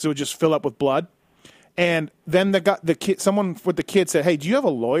because it would just fill up with blood. And then someone with the kid said, "Hey, do you have a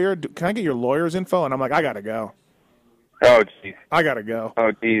lawyer? Can I get your lawyer's info?" And I'm like, "I gotta go." Oh, jeez. I gotta go.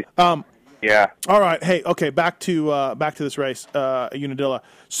 Oh, jeez. Yeah. All right. Hey. Okay. Back to this race, Unadilla.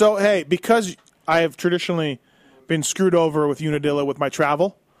 So hey, because I have traditionally been screwed over with Unadilla with my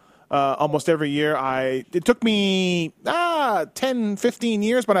travel, almost every year. It took me 10, 15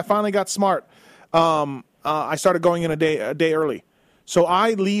 years, but I finally got smart. I started going in a day early, so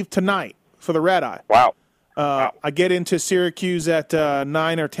I leave tonight for the red eye. Wow. I get into Syracuse at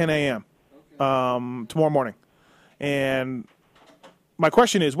 9 or 10 a.m. Tomorrow morning. And my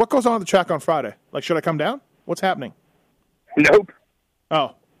question is, what goes on at the track on Friday? Like, should I come down? What's happening? Nope.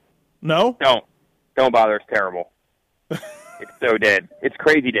 Oh. No? Don't bother. It's terrible. It's so dead. It's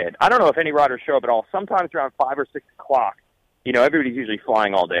crazy dead. I don't know if any riders show up at all. Sometimes around 5 or 6 o'clock, everybody's usually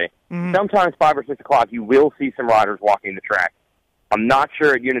flying all day. Mm-hmm. Sometimes 5 or 6 o'clock, you will see some riders walking the track. I'm not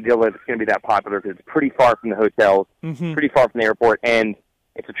sure at Unadilla if it's going to be that popular because it's pretty far from the hotels, pretty far from the airport, and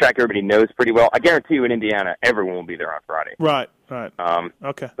it's a track everybody knows pretty well. I guarantee you in Indiana, everyone will be there on Friday. Right.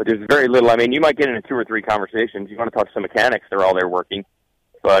 Okay. But there's very little. I mean, you might get into 2 or 3 conversations. You want to talk to some mechanics, they're all there working.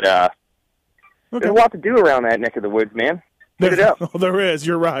 But there's a lot to do around that neck of the woods, man. Put it up. There is.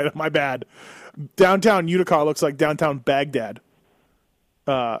 You're right. My bad. Downtown Utica looks like downtown Baghdad.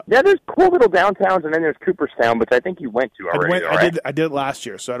 Yeah, there's cool little downtowns, and then there's Cooperstown, which I think you went to already. I did it last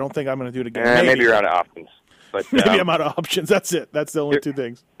year, so I don't think I'm going to do it again. Maybe you're out of options. But maybe I'm out of options. That's it. That's the only 2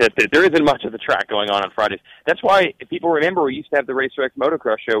 things. That's it. There isn't much of the track going on Fridays. That's why, if people remember, we used to have the Racer X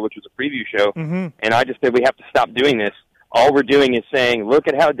Motocross show, which was a preview show, and I just said we have to stop doing this. All we're doing is saying, look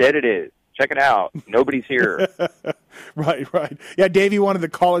at how dead it is. Check it out. Nobody's here. Right. Yeah, Davey wanted the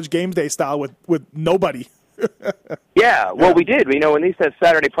college game day style with nobody. Yeah, well, we did. When they said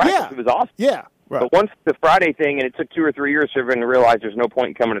Saturday practice, it was awesome. Yeah, right. But once the Friday thing, and it took 2 or 3 years for everyone to realize there's no point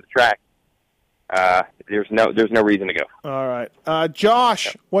in coming to the track, there's no reason to go. All right.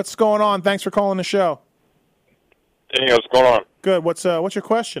 Josh, what's going on? Thanks for calling the show. Hey, what's going on? Good. What's your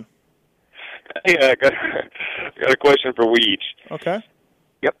question? Hey, I got a question for Weege. Okay.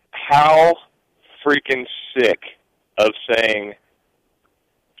 Yep. How freaking sick of saying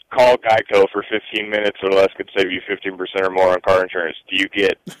call Geico for 15 minutes or less could save you 15% or more on car insurance do you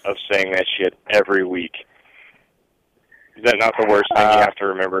get of saying that shit every week? Is that not the worst thing you have to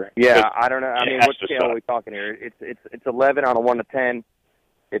remember? Yeah, I don't know. I mean, what scale are we talking here? It's 11 on a 1 to 10.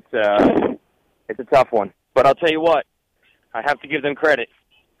 It's a tough one. But I'll tell you what, I have to give them credit.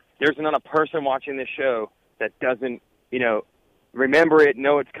 There's not a person watching this show that doesn't, remember it,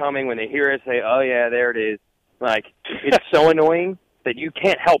 know it's coming. When they hear it, say, oh, yeah, there it is. Like, it's so annoying that you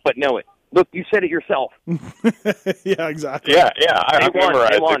can't help but know it. Look, you said it yourself. Yeah, exactly. Yeah, I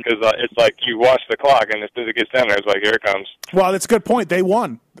memorized it because it's like you watch the clock, and as soon as it gets down there, it's like, here it comes. Well, that's a good point. They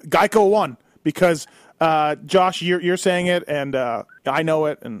won. Geico won because, Josh, you're saying it, and I know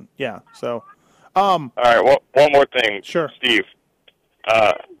it, and yeah, so. All right, one more thing. Sure. Steve,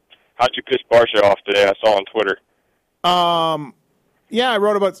 how'd you piss Barsha off today? I saw on Twitter. Yeah, I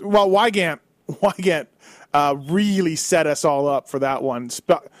wrote about, Wygant really set us all up for that one.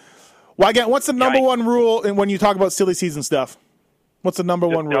 Wygant, what's the number one rule when you talk about silly season stuff? What's the number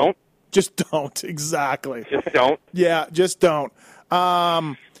one rule? Just don't. Exactly. Just don't. Yeah, just don't.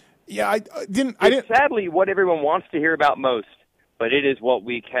 I didn't. Sadly, what everyone wants to hear about most, but it is what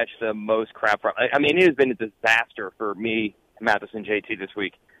we catch the most crap from. I mean, it has been a disaster for me, Matthes, and JT this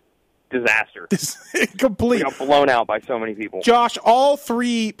week. Disaster. Complete. We got blown out by so many people. Josh, all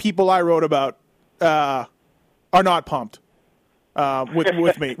three people I wrote about are not pumped.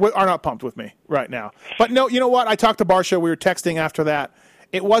 With me, are not pumped with me right now. But no, you know what? I talked to Barsha. We were texting after that.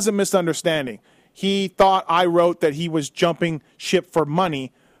 It was a misunderstanding. He thought I wrote that he was jumping ship for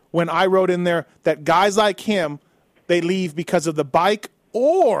money when I wrote in there that guys like him, they leave because of the bike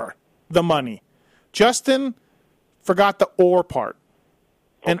or the money. Justin forgot the or part.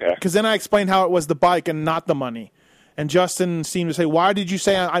 And because then I explained how it was the bike and not the money. And Justin seemed to say, why did you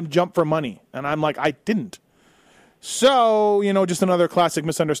say I'm jump for money? And I'm like, I didn't. So, just another classic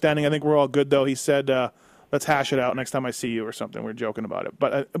misunderstanding. I think we're all good, though. He said, let's hash it out next time I see you or something. We're joking about it.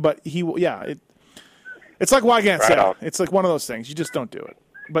 But it's like Wygant said. It's like one of those things. You just don't do it.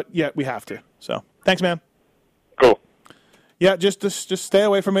 But, yeah, we have to. So, thanks, man. Cool. Yeah, just stay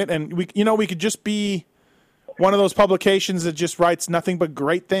away from it. And, we could just be one of those publications that just writes nothing but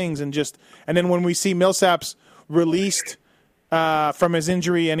great things. And then when we see Millsap's released from his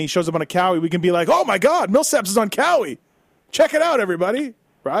injury and he shows up on a Cowie, we can be like, oh, my God, Millsaps is on Cowie. Check it out, everybody.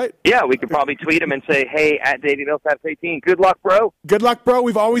 Right? Yeah, we could probably tweet him and say, hey, at Davey Millsaps 18, good luck, bro. Good luck, bro.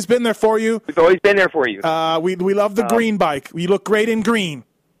 We've always been there for you. We've always been there for you. We love the green bike. You look great in green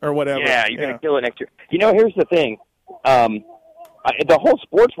or whatever. Yeah, you're going to kill it next year. Here's the thing. The whole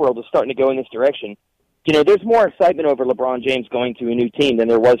sports world is starting to go in this direction. There's more excitement over LeBron James going to a new team than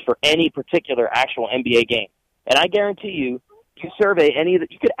there was for any particular actual NBA game. And I guarantee you you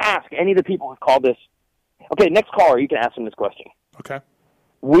could ask any of the people who called this. Okay, next caller, you can ask them this question. Okay.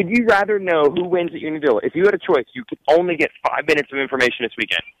 Would you rather know who wins at Unadilla? If you had a choice, you could only get 5 minutes of information this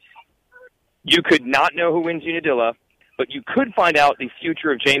weekend. You could not know who wins Unadilla, but you could find out the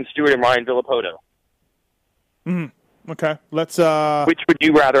future of James Stewart and Ryan Villapoto. Okay, let's. Which would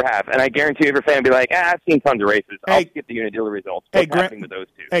you rather have? And I guarantee every fan would be like, I've seen tons of races. I'll get the Unadilla results. What's happening with those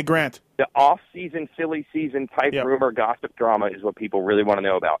two? Hey, Grant. The off-season, silly season type rumor, gossip, drama is what people really want to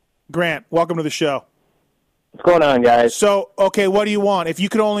know about. Grant, welcome to the show. What's going on, guys? So, okay, what do you want? If you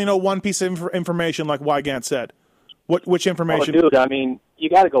could only know one piece of information, like Wygant said, which information? Oh, dude, I mean, you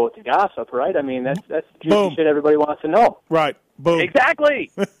got to go with the gossip, right? I mean, that's juicy shit everybody wants to know. Right. Boom.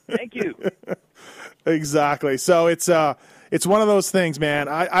 Exactly. Thank you. Exactly. So it's one of those things, man.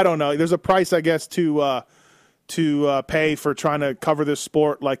 I don't know. There's a price, I guess, to pay for trying to cover this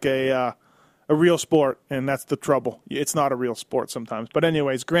sport like a real sport, and that's the trouble. It's not a real sport sometimes. But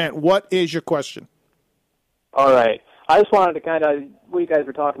anyways, Grant, what is your question? All right. I just wanted to kind of, you guys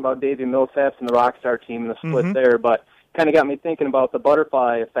were talking about Davey Millsaps and the Rockstar team and the split there, but kind of got me thinking about the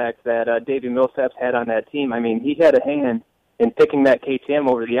butterfly effect that Davey Millsaps had on that team. I mean, he had a hand in picking that KTM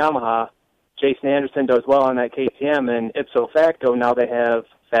over the Yamaha. Jason Anderson does well on that KTM, and ipso facto, now they have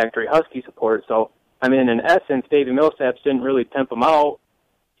factory Husky support. So, I mean, in essence, Davey Millsaps didn't really pimp him out.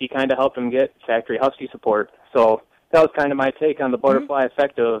 He kind of helped him get factory Husky support. So that was kind of my take on the butterfly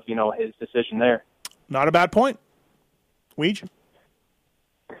effect of, his decision there. Not a bad point. Weege?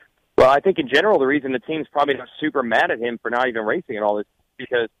 Well, I think in general, the reason the team's probably not super mad at him for not even racing and all this is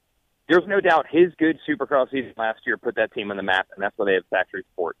because there's no doubt his good Supercross season last year put that team on the map, and that's why they have factory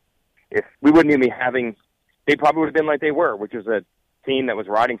support. If we wouldn't even be having, they probably would have been like they were, which was a team that was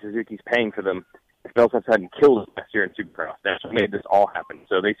riding Suzuki's paying for them. If Millsaps hadn't killed us last year in Supercross, that's what made this all happen.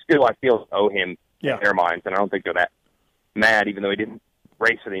 So they still, I feel, owe him in their minds, and I don't think they're that mad, even though he didn't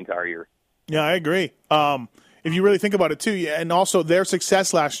race for the entire year. Yeah, I agree. If you really think about it, too, and also their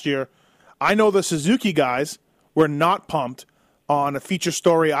success last year, I know the Suzuki guys were not pumped on a feature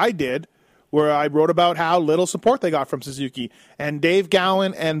story I did where I wrote about how little support they got from Suzuki. And Dave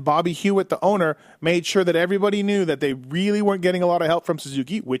Gowan and Bobby Hewitt, the owner, made sure that everybody knew that they really weren't getting a lot of help from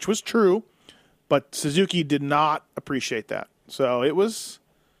Suzuki, which was true. But Suzuki did not appreciate that. So it was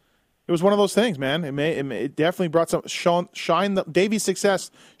one of those things, man. It definitely brought Davy's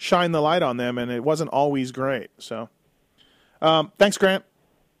success shined the light on them, and it wasn't always great. So thanks, Grant.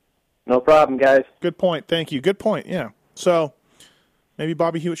 No problem, guys. Good point. Thank you. Good point. Yeah. So maybe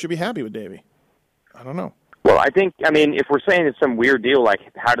Bobby Hewitt should be happy with Davy. I don't know. Well, I think, if we're saying it's some weird deal, like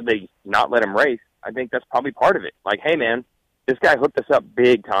how did they not let him race, I think that's probably part of it. Like, hey, man, this guy hooked us up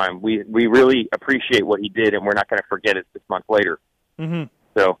big time. We really appreciate what he did, and we're not going to forget it 6 months later. Mm-hmm.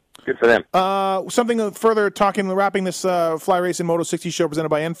 So good for them. Something further wrapping this Fly Racing Moto 60 show presented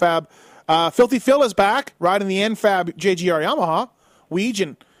by NFAB. Filthy Phil is back, riding the NFAB JGR Yamaha.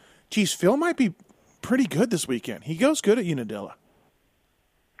 And geez, Phil might be pretty good this weekend. He goes good at Unadilla.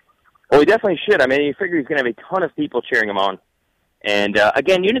 Well, he definitely should. You figure he's going to have a ton of people cheering him on. And,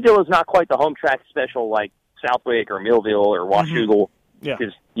 again, Unadilla is not quite the home track special like Southwick or Millville or Washougal. Yeah.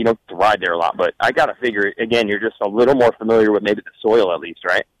 Because you don't ride there a lot. But I got to figure, again, you're just a little more familiar with maybe the soil at least,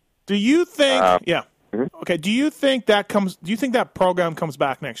 right? Do you think Mm-hmm. Okay, do you think that program comes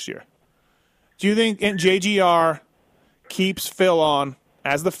back next year? Do you think JGR keeps Phil on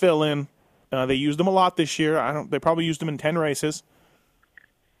as the fill-in? They used him a lot this year. They probably used him in 10 races.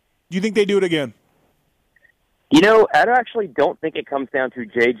 Do you think they do it again? I actually don't think it comes down to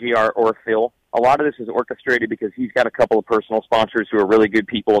JGR or Phil. A lot of this is orchestrated because he's got a couple of personal sponsors who are really good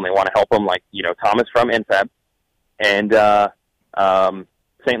people and they want to help him, like, Thomas from NFAB and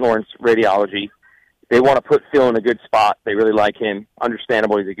St. Lawrence Radiology. They want to put Phil in a good spot. They really like him.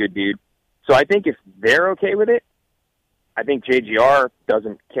 Understandable, he's a good dude. So I think if they're okay with it, I think JGR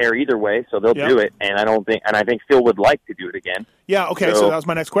doesn't care either way, so they'll do it. And I think Phil would like to do it again. Yeah. Okay. So that was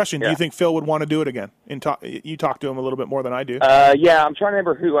my next question. Yeah. Do you think Phil would want to do it again? You talked to him a little bit more than I do. Yeah. I'm trying to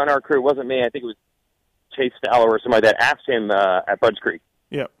remember who on our crew. It wasn't me. I think it was Chase Fowler or somebody that asked him at Budds Creek.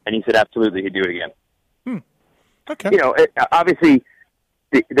 Yeah. And he said absolutely he'd do it again. Okay. Obviously,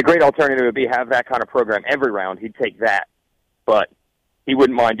 the great alternative would be have that kind of program every round. He'd take that, but he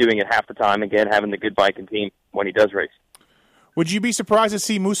wouldn't mind doing it half the time. Again, having the good bike and team when he does race. Would you be surprised to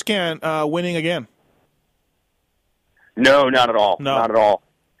see Muscan winning again? No, not at all. No. Not at all.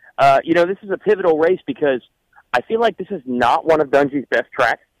 This is a pivotal race because I feel like this is not one of Dungey's best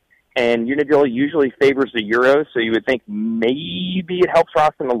tracks, and Unadilla usually favors the Euros, so you would think maybe it helps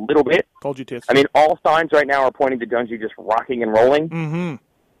Rosson a little bit. Told you, Tits. All signs right now are pointing to Dungey just rocking and rolling. Mm-hmm.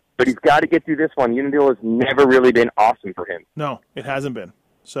 But he's got to get through this one. Unadilla has never really been awesome for him. No, it hasn't been.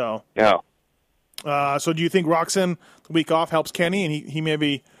 So. No. So do you think Roczen, the week off, helps Kenny and he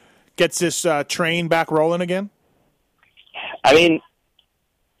maybe gets this train back rolling again? Even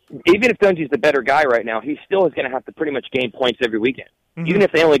if Dungey's the better guy right now, he still is going to have to pretty much gain points every weekend. Mm-hmm. Even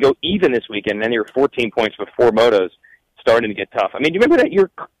if they only go even this weekend, then you're 14 points with 4 motos, starting to get tough. Do you remember that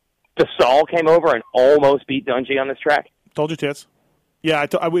year DeSalle came over and almost beat Dungey on this track? Told you, Tits. Yeah,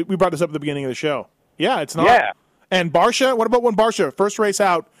 we brought this up at the beginning of the show. Yeah, it's not. Yeah. And Barsha, what about when Barsha, first race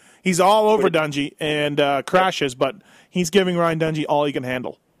out, he's all over Dungey and crashes, but he's giving Ryan Dungey all he can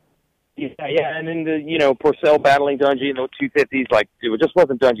handle. Yeah, and then Porcel battling Dungey in the 250s, it just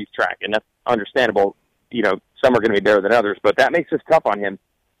wasn't Dungey's track, and that's understandable. Some are going to be better than others, but that makes this tough on him.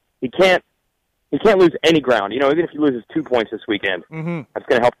 He can't lose any ground. Even if he loses 2 points this weekend, that's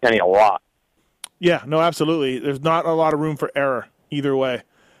going to help Kenny a lot. Yeah, no, absolutely. There's not a lot of room for error either way.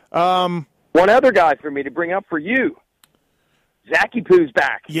 One other guy for me to bring up for you. Zachy Poo's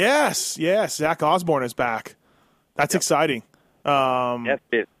back. Yes, Zach Osborne is back. That's exciting. Yes,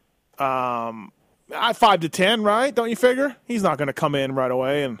 it is. 5 to 10, right? Don't you figure? He's not going to come in right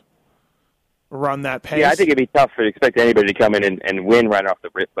away and run that pace. Yeah, I think it'd be tough to expect anybody to come in and win right off the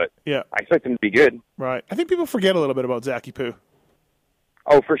rip, but yeah, I expect him to be good. Right. I think people forget a little bit about Zachy Poo.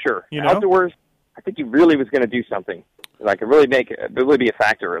 Oh, for sure. Afterwards, I think he really was going to do something. Really be a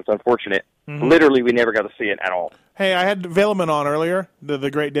factor. It's unfortunate. Mm-hmm. Literally, we never got to see it at all. Hey, I had Villeman on earlier,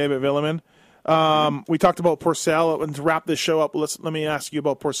 the great David Villeman. We talked about Porcel, and to wrap this show up, let me ask you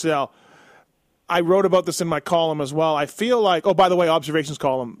about Porcel. I wrote about this in my column as well. I feel like, by the way, observations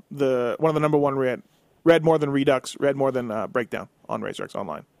column, one of the number one read more than Redux, read more than Breakdown on RacerX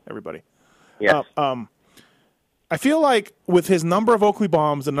Online. Everybody. Yes. I feel like with his number of Oakley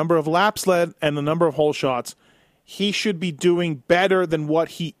bombs, the number of laps led, and the number of hole shots, he should be doing better than what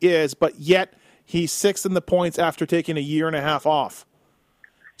he is, but yet he's 6th in the points after taking a year and a half off.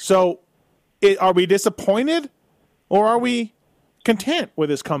 So are we disappointed or are we content with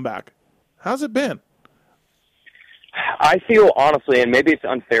his comeback? How's it been? I feel, honestly, and maybe it's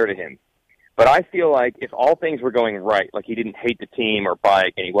unfair to him, but I feel like if all things were going right, like he didn't hate the team or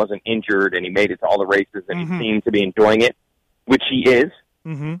bike and he wasn't injured and he made it to all the races and he seemed to be enjoying it, which he is,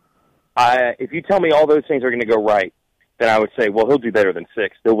 if you tell me all those things are going to go right, then I would say, well, he'll do better than 6th.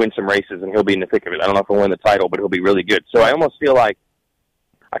 He'll win some races, and he'll be in the thick of it. I don't know if he'll win the title, but he'll be really good. So I almost feel like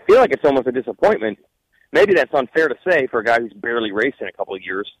it's almost a disappointment. Maybe that's unfair to say for a guy who's barely raced in a couple of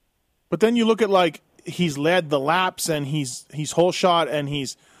years. But then you look at, like, he's led the laps, and he's whole shot, and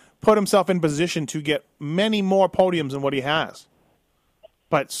he's put himself in position to get many more podiums than what he has.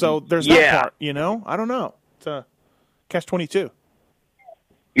 But so there's that part, you know? I don't know. It's a catch-22.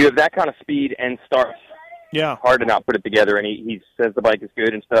 You have that kind of speed and starts. Yeah. Hard to not put it together, and he says the bike is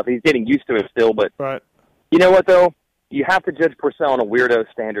good and stuff. He's getting used to it still, but right. You know what, though? You have to judge Purcell on a weirdo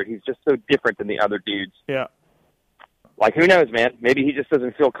standard. He's just so different than the other dudes. Yeah. Like, who knows, man? Maybe he just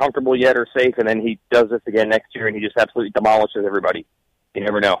doesn't feel comfortable yet or safe, and then he does this again next year, and he just absolutely demolishes everybody. You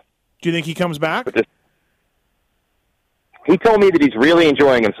never know. Do you think he comes back? He told me that he's really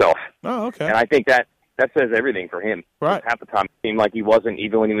enjoying himself. Oh, okay. And I think that says everything for him. Right. Half the time it seemed like he wasn't,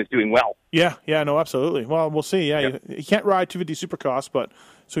 even when he was doing well. Yeah, no, absolutely. Well, we'll see. Yeah, he can't ride 250 Supercross, but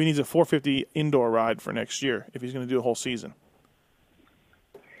so he needs a 450 indoor ride for next year if he's going to do a whole season.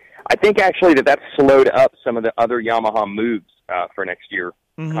 I think actually that's slowed up some of the other Yamaha moves for next year,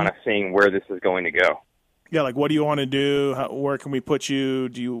 kind of seeing where this is going to go. Yeah, like what do you want to do? Where can we put you?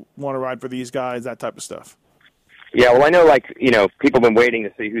 Do you want to ride for these guys? That type of stuff. Yeah, well, I know, people have been waiting to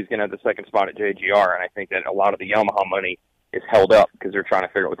see who's going to have the second spot at JGR, and I think that a lot of the Yamaha money is held up because they're trying to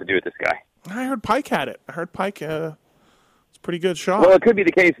figure out what to do with this guy. I heard Pike had it. I heard Pike it's a pretty good shot. Well, it could be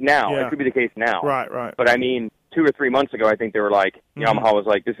the case now. Yeah. It could be the case now. Right. But, 2 or 3 months ago, I think they were like, Yamaha was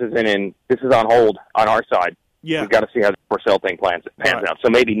like, this is on hold on our side. Yeah. We've got to see how the Purcell thing pans out. So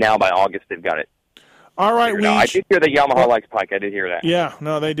maybe now by August they've got it. All right, I did hear that Yamaha likes Pike. I did hear that. Yeah,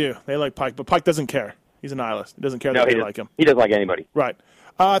 no, they do. They like Pike, but Pike doesn't care. He's a nihilist. He doesn't care that they like him. He doesn't like anybody. Right.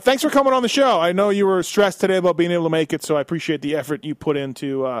 Thanks for coming on the show. I know you were stressed today about being able to make it, so I appreciate the effort you put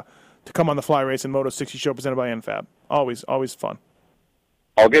into to come on the Fly Racing Moto 60 show presented by NFAB. Always fun.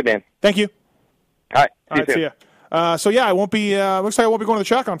 All good, man. Thank you. All right. See ya. I won't be. Looks like I won't be going to the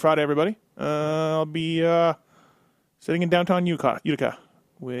track on Friday. Everybody, I'll be sitting in downtown Utica,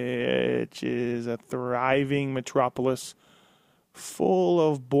 which is a thriving metropolis full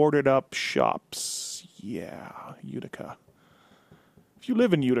of boarded up shops. Yeah, Utica. If you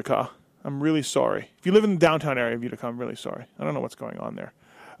live in Utica, I'm really sorry. If you live in the downtown area of Utica, I'm really sorry. I don't know what's going on there.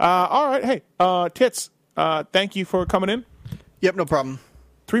 All right, hey, Tits, thank you for coming in. Yep, no problem.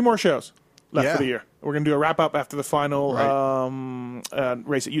 3 more shows left for the year. We're going to do a wrap-up after the final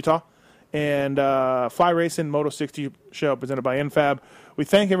race at Utah. And Fly Racing Moto 60 show presented by NFAB. We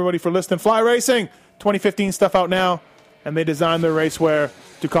thank everybody for listening. Fly Racing, 2015 stuff out now. And they designed their racewear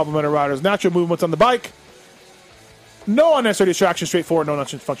to complement a rider's natural movements on the bike. No unnecessary distraction, straightforward, no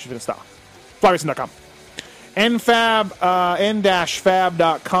nonsense function fit style. FlyRacing.com. NFAB,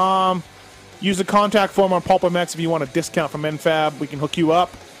 n-fab.com. Use the contact form on PulpMX if you want a discount from NFAB. We can hook you up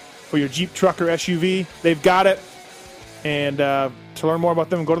for your Jeep, truck, or SUV. They've got it. And to learn more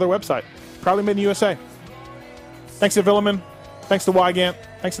about them, go to their website. Proudly made in the USA. Thanks to Villeman. Thanks to Wygant.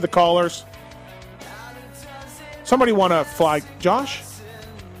 Thanks to the callers. Somebody want to fly Josh?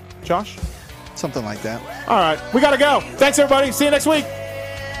 Something like that. All right. We got to go. Thanks, everybody. See you next week.